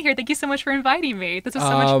love being here. Thank you so much for inviting me. This was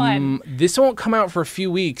so much fun. This won't come out for a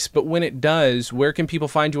few weeks, but when it does, where can people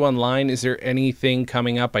find you online? Is there anything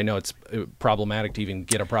coming up? I know it's problematic to even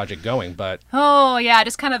get a project going, but... Oh, yeah,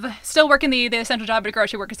 just kind of still working the essential job at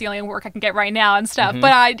grocery work is the only work I can get right now and stuff.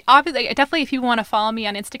 But I obviously, definitely, if you want to follow me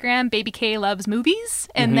on Instagram, Baby K Loves Movies.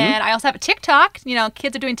 And then I also have a TikTok. You know,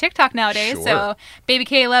 kids are doing TikTok nowadays. Sure. So Baby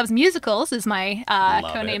K Loves Musicals is my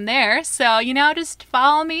co-name there. So, you know, just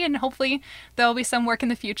follow me and hopefully there'll be some work in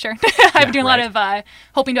the future. I've been doing a lot of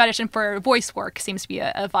hoping to audition for voice work. Seems to be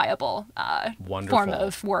a viable form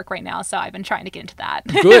of work right now. So I've been trying to get into that.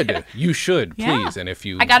 Good. You should, please. And if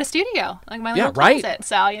you... I got a studio, like my little closet.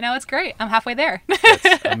 So, you know, it's great. I'm halfway there.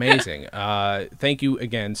 That's amazing. Thank you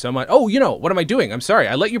again so much. Oh, you know, what am I doing? I'm sorry.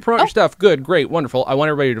 I let you promote your stuff. Good, great, wonderful. I want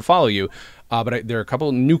everybody to follow you. But there are a couple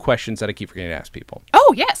of new questions that I keep forgetting to ask people.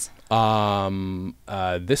 Oh, yes.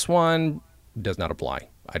 This one does not apply.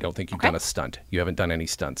 I don't think you've done a stunt. You haven't done any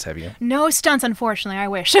stunts, have you? No stunts, unfortunately. I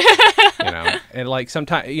wish. And like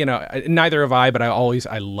sometimes, neither have I, but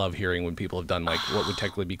I love hearing when people have done like what would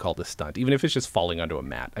technically be called a stunt, even if it's just falling onto a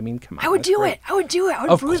mat. I mean, come on. I would do it. I would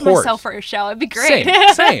bruise myself for a show. It'd be great.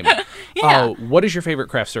 Same. Yeah. What is your favorite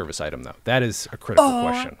craft service item, though? That is a critical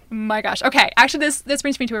question. My gosh. Okay. Actually, this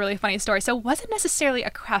brings me to a really funny story. So it wasn't necessarily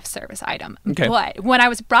a craft service item, but when I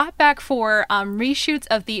was brought back for reshoots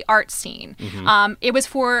of the art scene, it was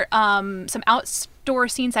for some outdoor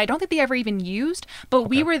scenes I don't think they ever even used, but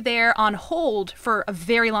we were there on hold for a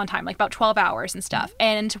very long time, like about 12 hours and stuff.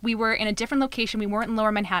 And we were in a different location. We weren't in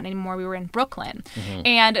Lower Manhattan anymore. We were in Brooklyn.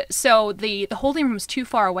 And so the holding room was too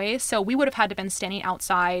far away. So we would have had to been standing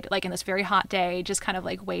outside, like in this very hot day, just kind of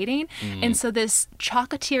like waiting. And so this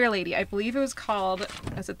chocolatier lady, I believe it was called,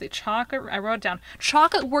 is it the chocolate? I wrote it down.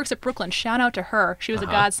 Chocolate Works at Brooklyn. Shout out to her. She was a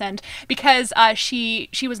godsend because she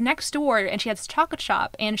was next door and she had this chocolate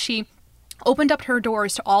shop, and she opened up her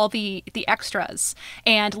doors to all the extras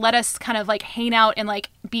and let us kind of like hang out and like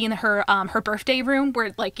be in her birthday room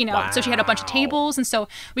where like, so she had a bunch of tables, and so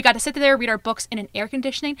we got to sit there, read our books in an air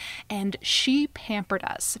conditioning, and she pampered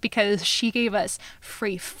us because she gave us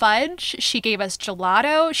free fudge, she gave us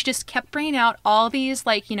gelato, she just kept bringing out all these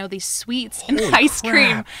like, these sweets and ice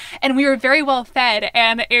cream, and we were very well fed,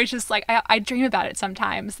 and it was just like I dream about it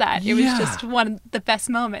sometimes, that it was just one of the best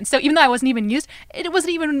moments. So even though I wasn't even used, it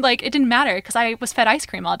wasn't even like, it didn't matter because I was fed ice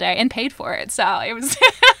cream all day and paid for it. So it was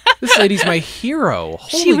This lady's my hero.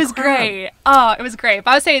 Holy she was crap. great. Oh, it was great.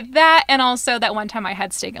 But I would say that, and also that one time I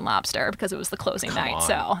had steak and lobster because it was the closing night.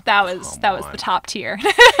 So that was the top tier.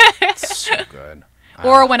 That's so good.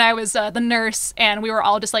 Or when I was the nurse and we were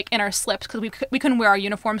all just like in our slips because we couldn't wear our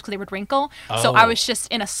uniforms because they would wrinkle. So I was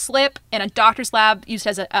just in a slip in a doctor's lab used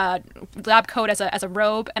as a lab coat as a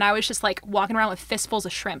robe, and I was just like walking around with fistfuls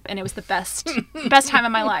of shrimp, and it was the best time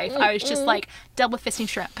of my life. I was just like double fisting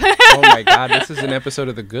shrimp. Oh my God, this is an episode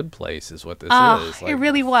of The Good Place is what this is. Like, it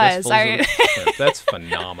really was. That's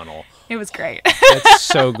phenomenal. It was great. That's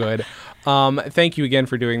so good. Thank you again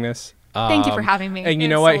for doing this. Thank you for having me. And you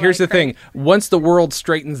know what? Here's the thing. Once the world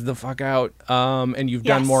straightens the fuck out and you've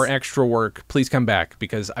done more extra work, please come back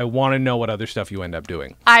because I want to know what other stuff you end up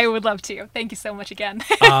doing. I would love to. Thank you so much again.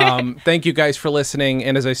 Thank you guys for listening.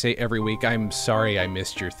 And as I say every week, I'm sorry I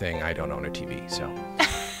missed your thing. I don't own a TV, so.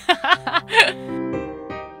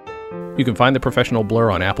 You can find The Professional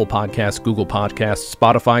Blur on Apple Podcasts, Google Podcasts,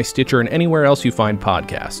 Spotify, Stitcher, and anywhere else you find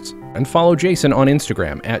podcasts. And follow Jason on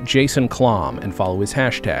Instagram at Jason Klom and follow his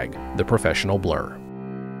hashtag, The Professional Blur.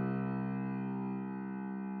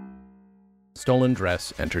 Stolen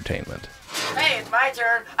Dress Entertainment. Hey, it's my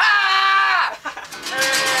turn. Ah!